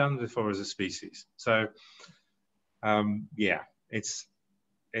never done before as a species. So yeah, it's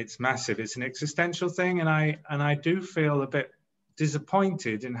massive. It's an existential thing, and I do feel a bit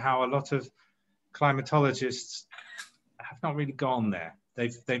disappointed in how a lot of climatologists have not really gone there.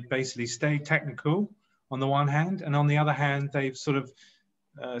 They've basically stayed technical on the one hand, and on the other hand, they've sort of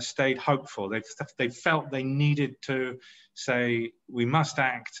stayed hopeful. They felt they needed to say we must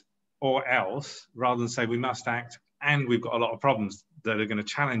act or else, rather than say we must act and we've got a lot of problems that are going to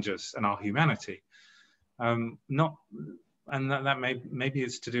challenge us and our humanity. And maybe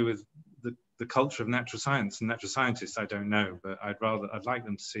it's to do with the culture of natural science and natural scientists. I don't know, but I'd like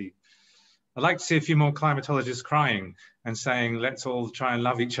to see a few more climatologists crying and saying, let's all try and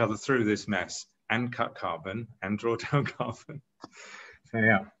love each other through this mess and cut carbon and draw down carbon. So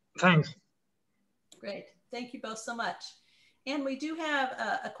yeah, thanks. Great, thank you both so much. And we do have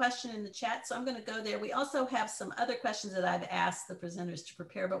a question in the chat, so I'm going to go there. We also have some other questions that I've asked the presenters to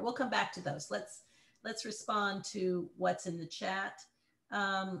prepare, but we'll come back to those. Let's respond to what's in the chat.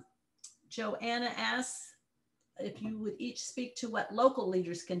 Joanna asks if you would each speak to what local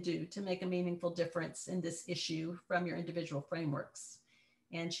leaders can do to make a meaningful difference in this issue from your individual frameworks.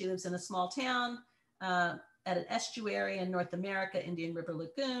 And she lives in a small town at an estuary in North America, Indian River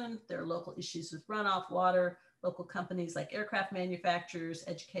Lagoon. There are local issues with runoff water, local companies like aircraft manufacturers,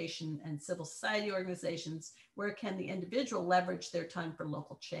 education, and civil society organizations. Where can the individual leverage their time for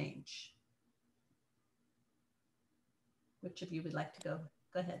local change? Which of you would like to go?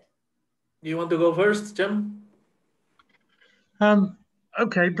 Go ahead. You want to go first, Jem?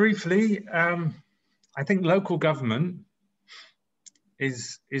 Okay, briefly, I think local government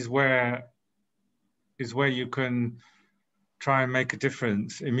is where you can try and make a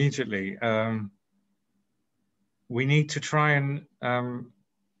difference immediately. we need to try and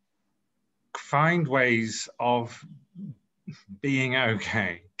find ways of being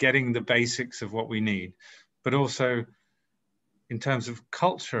okay, getting the basics of what we need, but also in terms of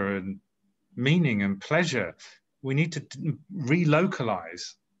culture and meaning and pleasure, we need to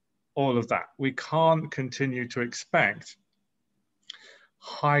relocalize all of that. We can't continue to expect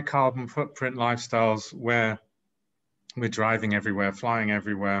high carbon footprint lifestyles where we're driving everywhere, flying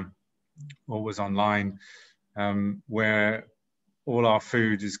everywhere, always online, where all our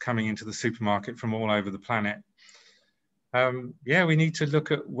food is coming into the supermarket from all over the planet. Yeah, we need to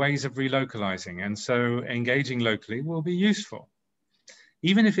look at ways of relocalizing, and so engaging locally will be useful.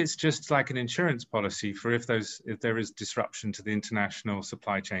 Even if it's just like an insurance policy for if there is disruption to the international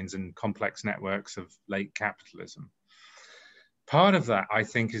supply chains and complex networks of late capitalism. Part of that, I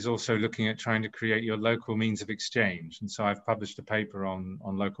think, is also looking at trying to create your local means of exchange. And so I've published a paper on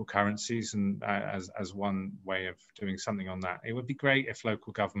local currencies, and as one way of doing something on that. It would be great if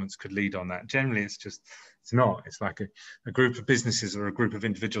local governments could lead on that. Generally, it's not. It's like a group of businesses or a group of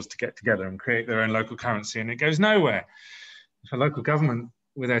individuals to get together and create their own local currency, and it goes nowhere. If a local government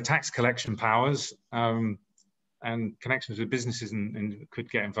with their tax collection powers and connections with businesses and could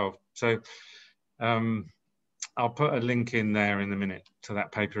get involved. So I'll put a link in there in a minute to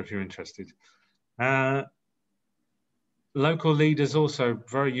that paper if you're interested. Local leaders also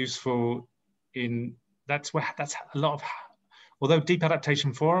very useful in, that's a lot of, although Deep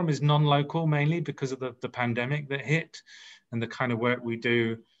Adaptation Forum is non-local mainly because of the pandemic that hit, and the kind of work we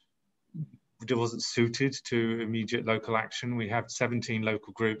do wasn't suited to immediate local action. We have 17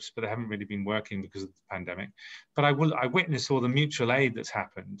 local groups, but they haven't really been working because of the pandemic. But I witness all the mutual aid that's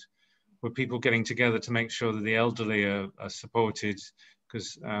happened, where people getting together to make sure that the elderly are supported,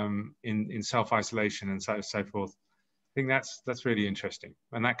 because in self-isolation and so forth. I think that's really interesting,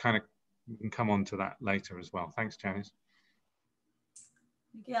 and that kind of, we can come on to that later as well. Thanks, Janice.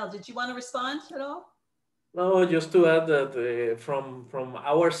 Miguel, did you want to respond at all? No, just to add that from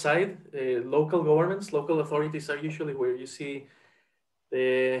our side, local governments, local authorities are usually where you see,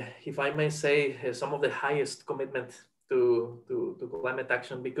 if I may say, some of the highest commitment to climate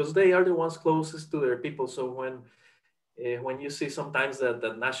action, because they are the ones closest to their people. So when you see sometimes that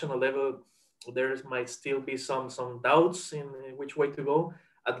at national level, there might still be some doubts in which way to go,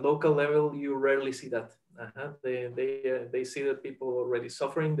 at local level, you rarely see that. They see that people already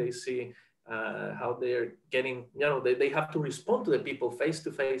suffering. They see how they're getting, they have to respond to the people face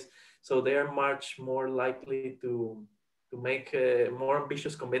to face. So they are much more likely to make more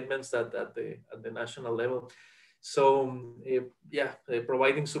ambitious commitments at the national level. So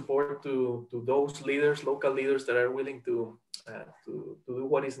providing support to those leaders, local leaders that are willing to do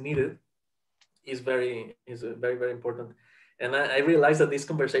what is needed is very, very important. And I realized that this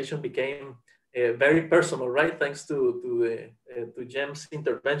conversation became very personal, right? Thanks to Jem's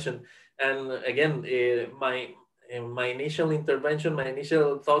intervention. And again, my initial intervention, my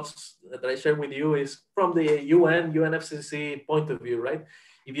initial thoughts that I share with you is from the UNFCCC point of view, right?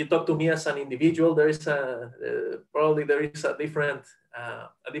 If you talk to me as an individual, there is probably a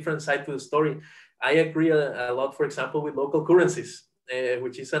different side to the story. I agree a lot, for example, with local currencies,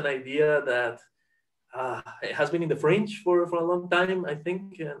 which is an idea that it has been in the fringe for a long time, I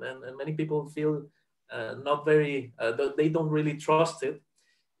think, and many people feel not very, they don't really trust it.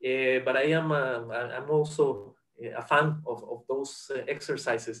 But I'm also a fan of those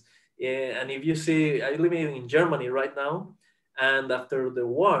exercises. And if you see, I live in Germany right now, and after the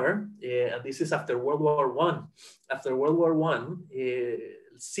war, and this is after World War I, after World War I,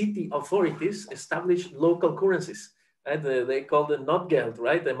 city authorities established local currencies. Right? They called it Notgeld,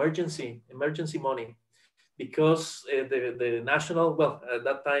 right? Emergency money. Because the national, well, at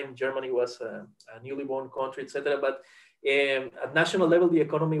that time, Germany was a newly born country, etc. But at national level, the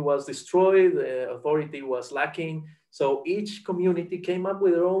economy was destroyed, the authority was lacking. So each community came up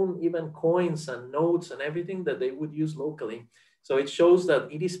with their own even coins and notes and everything that they would use locally. So it shows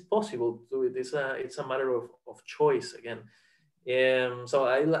that it is possible to do it. It's a matter of choice again. So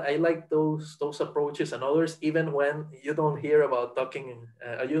I like those approaches and others, even when you don't hear about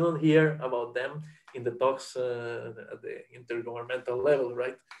you don't hear about them in the talks at the intergovernmental level,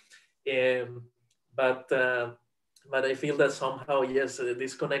 right? But I feel that somehow, yes,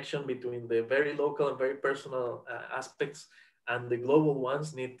 this connection between the very local and very personal aspects and the global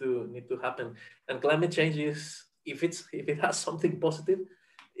ones need to happen. And climate change is, if it has something positive,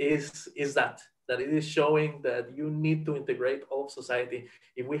 is that it is showing that you need to integrate all of society.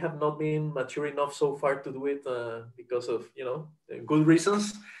 If we have not been mature enough so far to do it because of good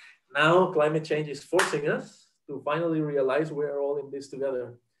reasons, now climate change is forcing us to finally realize we are all in this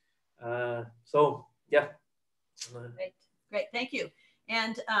together. So yeah, Great, great, thank you.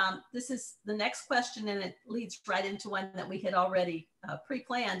 And this is the next question, and it leads right into one that we had already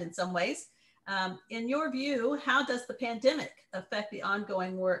pre-planned in some ways. In your view, how does the pandemic affect the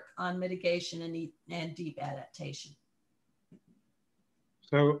ongoing work on mitigation and deep adaptation?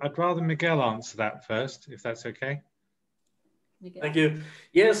 So I'd rather Miguel answer that first, if that's okay. Miguel? Thank you.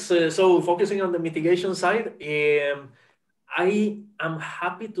 Yes, so focusing on the mitigation side, I am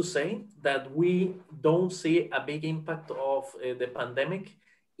happy to say that we don't see a big impact of the pandemic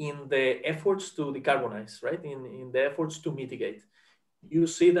in the efforts to decarbonize, right? In the efforts to mitigate. You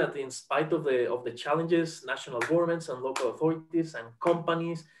see that in spite of the challenges, national governments and local authorities and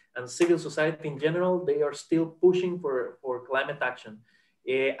companies and civil society in general, they are still pushing for climate action.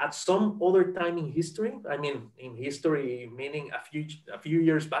 At some other time in history, I mean, in history, meaning a few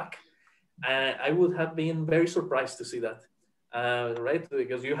years back, I would have been very surprised to see that, right?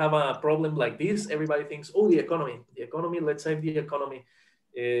 Because you have a problem like this, everybody thinks, oh, the economy, let's save the economy.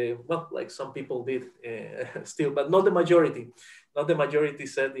 Well, like some people did still, but not the majority. Not the majority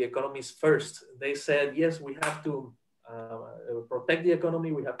said the economy is first. They said, yes, we have to protect the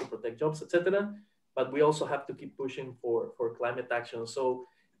economy, we have to protect jobs, etc. But we also have to keep pushing for climate action. So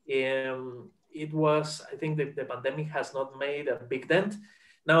it was, I think the pandemic has not made a big dent.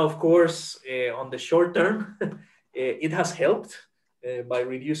 Now, of course, on the short term, it has helped by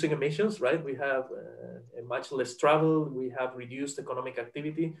reducing emissions, right? We have much less travel, we have reduced economic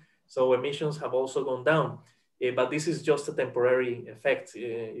activity, so emissions have also gone down. But this is just a temporary effect.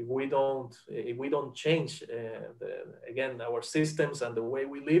 If we don't change, again, our systems and the way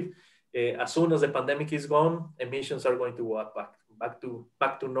we live, as soon as the pandemic is gone, emissions are going to go up back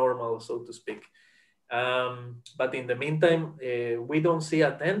to normal, so to speak. But in the meantime, we don't see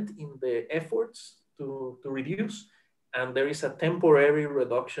a dent in the efforts to reduce, and there is a temporary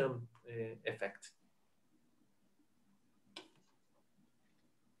reduction effect.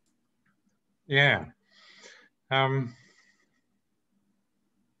 Yeah.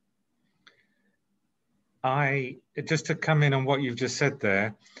 Just to come in on what you've just said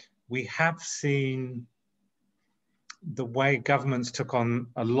there, we have seen the way governments took on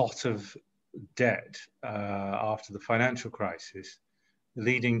a lot of debt after the financial crisis,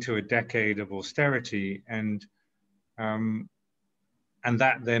 leading to a decade of austerity, and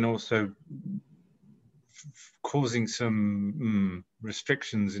that then also causing some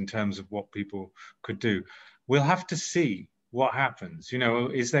restrictions in terms of what people could do. We'll have to see what happens. You know,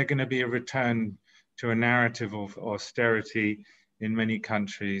 is there going to be a return to a narrative of austerity in many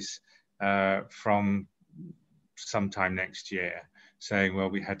countries from sometime next year, saying, well,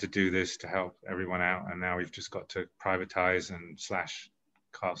 we had to do this to help everyone out, and now we've just got to privatize and slash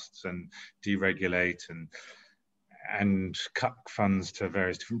costs and deregulate and cut funds to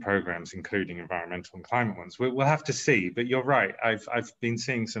various different programs, including environmental and climate ones. We'll have to see, but you're right. I've been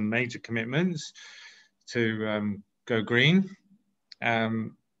seeing some major commitments to go green,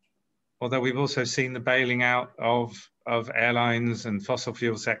 although we've also seen the bailing out of airlines and fossil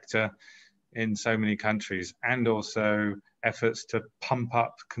fuel sector in so many countries, and also efforts to pump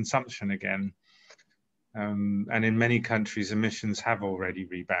up consumption again. And in many countries, emissions have already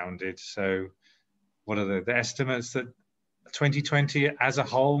rebounded. So what are the estimates that 2020 as a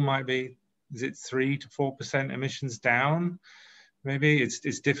whole might be? Is it 3 to 4% emissions down? Maybe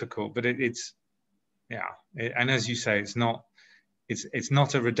it's difficult, but and as you say, it's not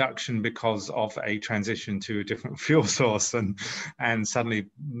a reduction because of a transition to a different fuel source and suddenly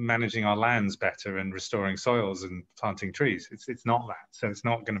managing our lands better and restoring soils and planting trees. It's not that. So it's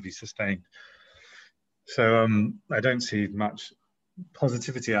not going to be sustained. So I don't see much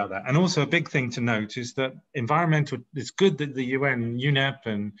positivity out there. And also a big thing to note is that it's good that the UN, UNEP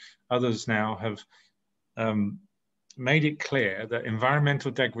and others now have made it clear that environmental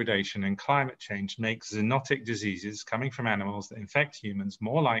degradation and climate change makes zoonotic diseases coming from animals that infect humans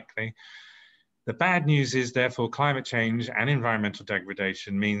more likely. The bad news is, therefore, climate change and environmental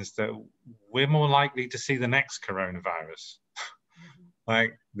degradation means that we're more likely to see the next coronavirus.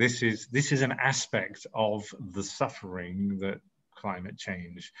 Like this is an aspect of the suffering that climate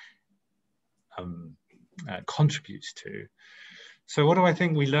change contributes to. So what do I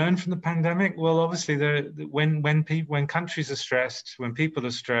think we learned from the pandemic? Well, obviously, when countries are stressed, when people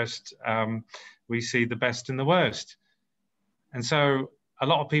are stressed, we see the best and the worst. And so a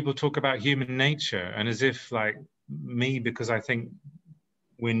lot of people talk about human nature, and as if like me, because I think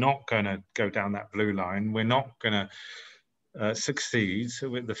we're not going to go down that blue line, we're not going to succeed. So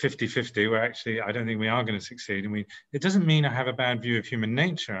with the 50-50, where actually I don't think we are going to succeed. And it doesn't mean I have a bad view of human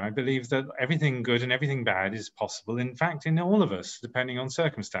nature. I believe that everything good and everything bad is possible, in fact, in all of us, depending on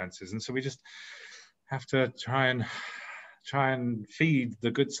circumstances. And so we just have to try and feed the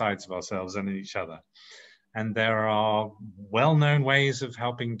good sides of ourselves and each other. And there are well-known ways of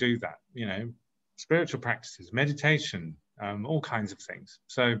helping do that, you know, spiritual practices, meditation, all kinds of things.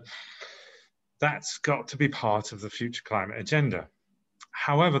 So that's got to be part of the future climate agenda.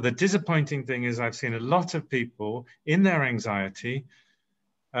 However, the disappointing thing is I've seen a lot of people in their anxiety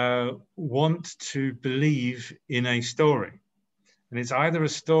want to believe in a story. And it's either a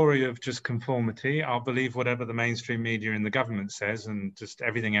story of just conformity, I'll believe whatever the mainstream media and the government says, and just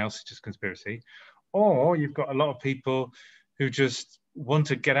everything else is just conspiracy. Or you've got a lot of people who just want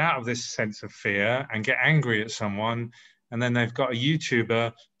to get out of this sense of fear and get angry at someone. And then they've got a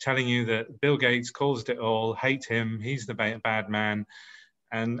YouTuber telling you that Bill Gates caused it all, hate him, he's the bad man.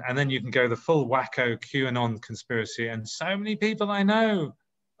 And then you can go the full wacko QAnon conspiracy. And so many people I know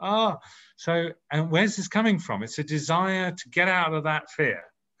and where's this coming from? It's a desire to get out of that fear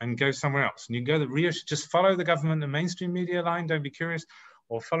and go somewhere else. And you can go just follow the government and mainstream media line, don't be curious,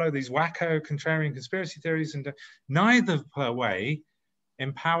 or follow these wacko contrarian conspiracy theories. And neither way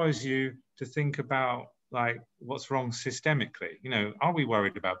empowers you to think about like what's wrong systemically. You know, are we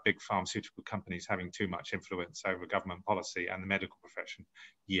worried about big pharmaceutical companies having too much influence over government policy and the medical profession?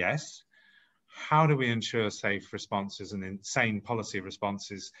 Yes. How do we ensure safe responses and insane policy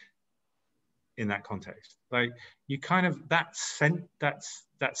responses in that context? Like you kind of, that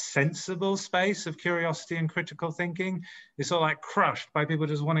sensible space of curiosity and critical thinking is sort of like crushed by people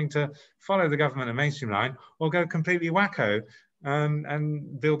just wanting to follow the government and mainstream line or go completely wacko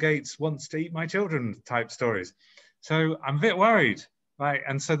and Bill Gates wants to eat my children type stories. So I'm a bit worried. Right,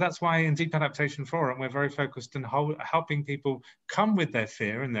 and so that's why in Deep Adaptation Forum, we're very focused on helping people come with their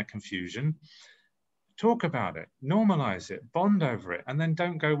fear and their confusion, talk about it, normalize it, bond over it, and then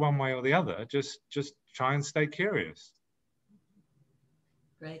don't go one way or the other. Just try and stay curious.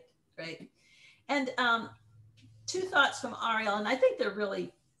 Great, great. And two thoughts from Ariel, and I think they're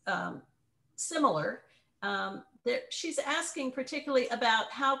really similar. She's asking particularly about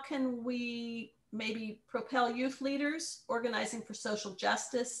how can we maybe propel youth leaders organizing for social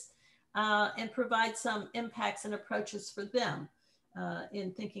justice and provide some impacts and approaches for them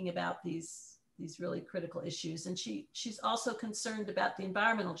in thinking about these really critical issues. And she's also concerned about the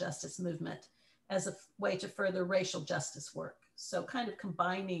environmental justice movement as a way to further racial justice work. So kind of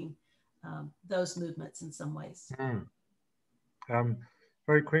combining those movements in some ways.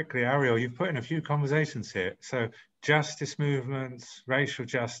 Very quickly, Ariel, you've put in a few conversations here. So justice movements, racial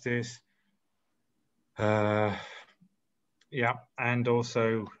justice, yeah, and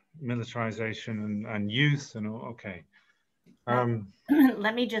also militarization and youth and all. Okay.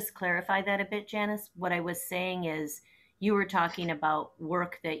 Let me just clarify that a bit, Janice. What I was saying is you were talking about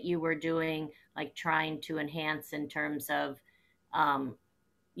work that you were doing, like trying to enhance in terms of,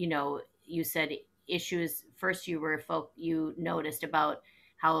 you know, you said issues. First, you noticed about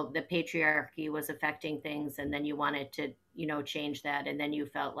how the patriarchy was affecting things, and then you wanted to, you know, change that, and then you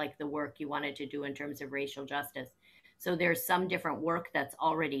felt like the work you wanted to do in terms of racial justice. So there's some different work that's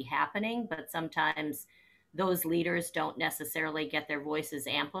already happening, but sometimes those leaders don't necessarily get their voices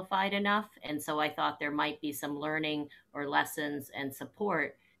amplified enough. And so I thought there might be some learning or lessons and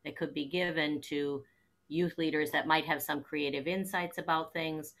support that could be given to youth leaders that might have some creative insights about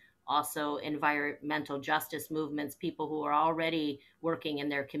things. Also environmental justice movements, people who are already working in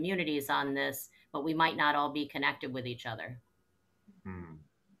their communities on this, but we might not all be connected with each other.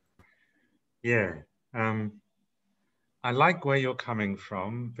 Yeah, I like where you're coming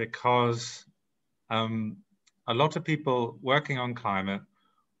from because a lot of people working on climate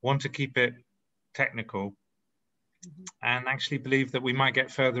want to keep it technical and actually believe that we might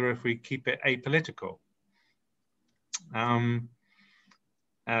get further if we keep it apolitical.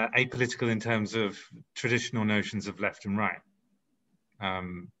 Apolitical in terms of traditional notions of left and right.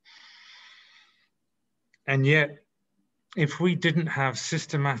 And yet, if we didn't have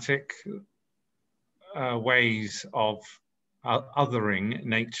systematic ways of othering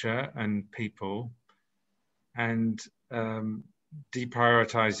nature and people and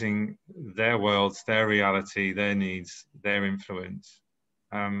deprioritizing their worlds, their reality, their needs, their influence,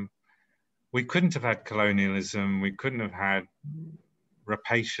 we couldn't have had colonialism, we couldn't have had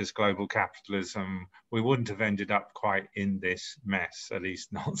rapacious global capitalism, we wouldn't have ended up quite in this mess, at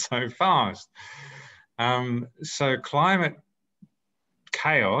least not so fast. So climate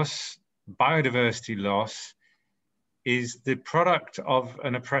chaos, biodiversity loss is the product of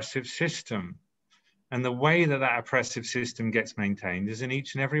an oppressive system. And the way that that oppressive system gets maintained is in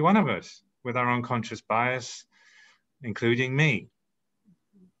each and every one of us with our unconscious bias, including me.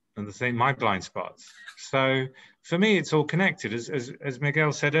 and my blind spots. So for me, it's all connected. As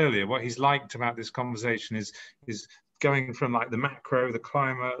Miguel said earlier, what he's liked about this conversation is going from like the macro, the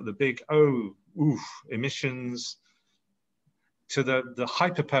climate, the big, emissions, to the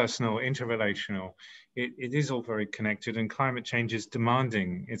hyper-personal, interrelational. It is all very connected, and climate change is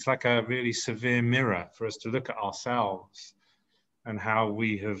demanding. It's like a really severe mirror for us to look at ourselves and how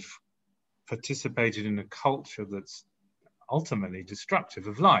we have participated in a culture that's ultimately destructive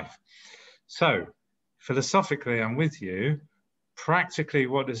of life. So philosophically, I'm with you. Practically,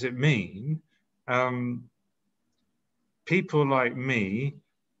 what does it mean? People like me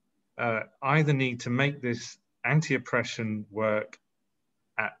either need to make this anti-oppression work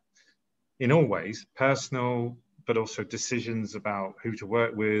in all ways, personal, but also decisions about who to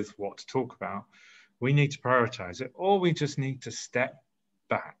work with, what to talk about. We need to prioritize it, or we just need to step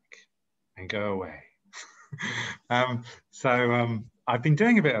back and go away. I've been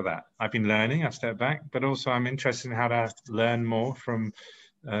doing a bit of that. I've been learning, I've stepped back, but also I'm interested in how to learn more from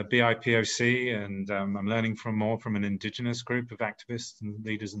BIPOC, and I'm learning more from an indigenous group of activists and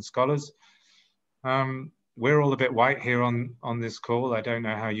leaders and scholars. We're all a bit white here on this call. I don't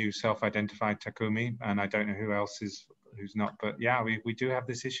know how you self-identified, Takumi, and I don't know who else who's not, but yeah, we do have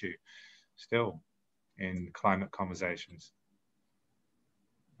this issue still in climate conversations.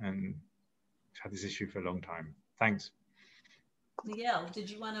 And we've had this issue for a long time. Thanks. Miguel, did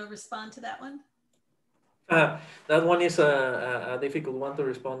you want to respond to that one? That one is a difficult one to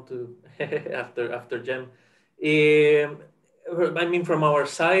respond to after Jem. I mean, from our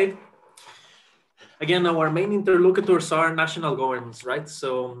side, again, our main interlocutors are national governments, right?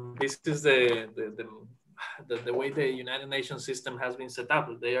 So this is the way the United Nations system has been set up.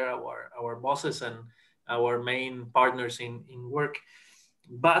 They are our bosses and our main partners in work.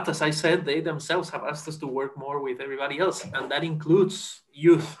 But as I said, they themselves have asked us to work more with everybody else, and that includes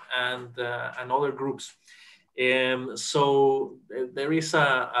youth and other groups. So there is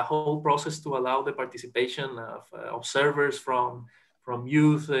a whole process to allow the participation of observers from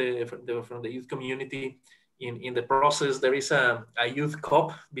youth, from the youth community in the process. There is a youth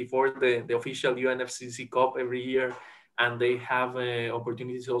COP before the official UNFCCC COP every year, and they have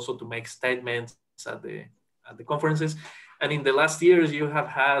opportunities also to make statements at the conferences. And in the last years, you have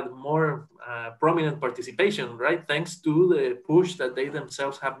had more prominent participation, right? Thanks to the push that they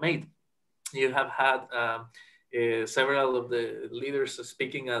themselves have made. You have had several of the leaders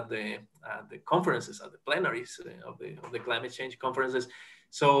speaking at the conferences, at the plenaries of the climate change conferences.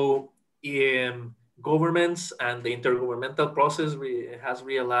 So governments and the intergovernmental process has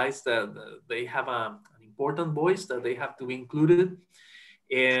realized that they have an important voice, that they have to be included,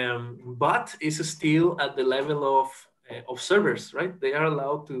 but it's still at the level of observers, right? They are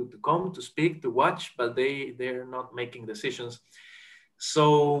allowed to come, to speak, to watch, but they're not making decisions.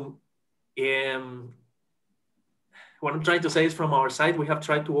 So what I'm trying to say is, from our side, we have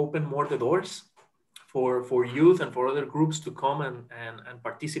tried to open more the doors for youth and for other groups to come and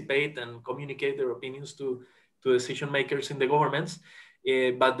participate and communicate their opinions to decision makers in the governments.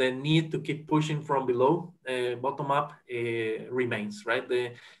 But the need to keep pushing from below, bottom up, remains, right?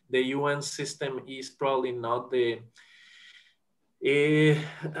 The UN system is probably not the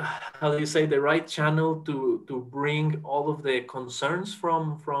how do you say, the right channel to bring all of the concerns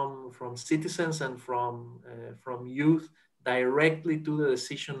from citizens and from youth directly to the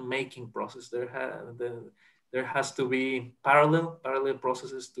decision-making process. There has to be parallel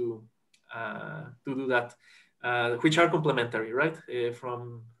processes to do that, which are complementary, right?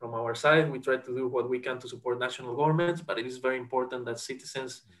 From our side, we try to do what we can to support national governments, but it is very important that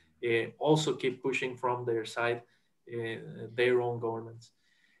citizens also keep pushing from their side their own governments.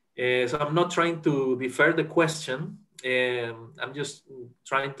 So I'm not trying to defer the question. I'm just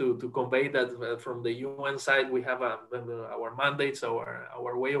trying to convey that from the UN side, we have our mandates,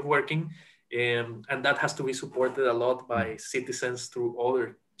 our way of working, and that has to be supported a lot by citizens through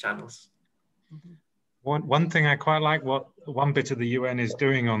other channels. One thing I quite like, what one bit of the UN is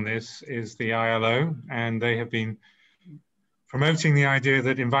doing on this is the ILO, and they have been promoting the idea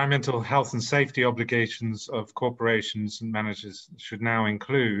that environmental health and safety obligations of corporations and managers should now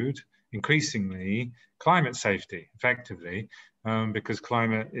include, increasingly, climate safety, effectively, because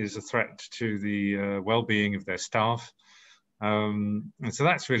climate is a threat to the well-being of their staff. And so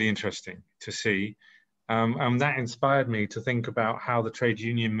that's really interesting to see. And that inspired me to think about how the trade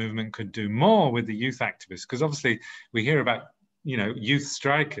union movement could do more with the youth activists, because obviously we hear about, youth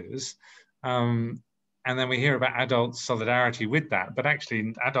strikers, and then we hear about adult solidarity with that, but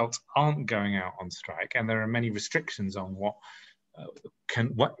actually adults aren't going out on strike, and there are many restrictions on what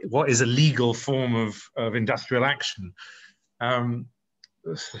is a legal form of industrial action.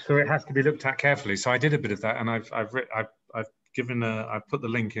 so it has to be looked at carefully. So I did a bit of that, and I've put the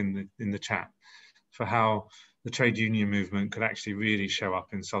link in the chat for how the trade union movement could actually really show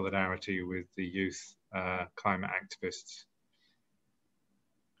up in solidarity with the youth climate activists.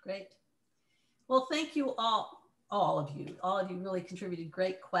 Great. Well, thank you all of you. All of you really contributed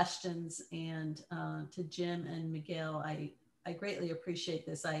great questions, and to Jim and Miguel, I greatly appreciate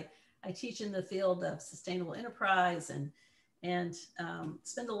this. I teach in the field of sustainable enterprise and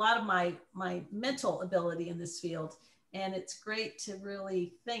spend a lot of my mental ability in this field. And it's great to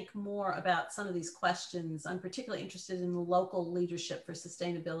really think more about some of these questions. I'm particularly interested in local leadership for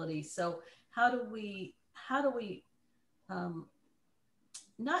sustainability. So how do we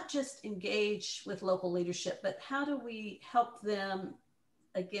not just engage with local leadership, but how do we help them,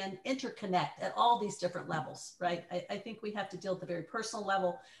 again, interconnect at all these different levels, right? I think we have to deal at the very personal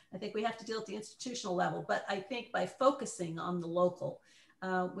level. I think we have to deal at the institutional level, but I think by focusing on the local,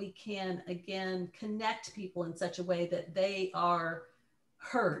 we can, again, connect people in such a way that they are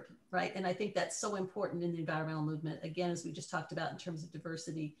heard, right? And I think that's so important in the environmental movement. Again, as we just talked about in terms of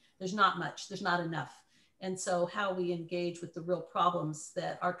diversity, there's not much, there's not enough. And so how we engage with the real problems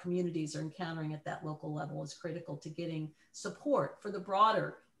that our communities are encountering at that local level is critical to getting support for the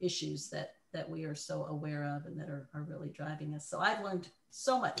broader issues that we are so aware of and that are really driving us. So I've learned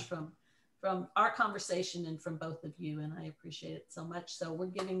so much from our conversation and from both of you, and I appreciate it so much. So we're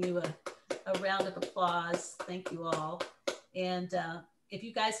giving you a round of applause. Thank you all. And if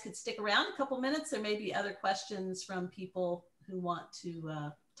you guys could stick around a couple minutes, there may be other questions from people who want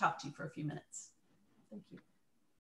to talk to you for a few minutes. Thank you.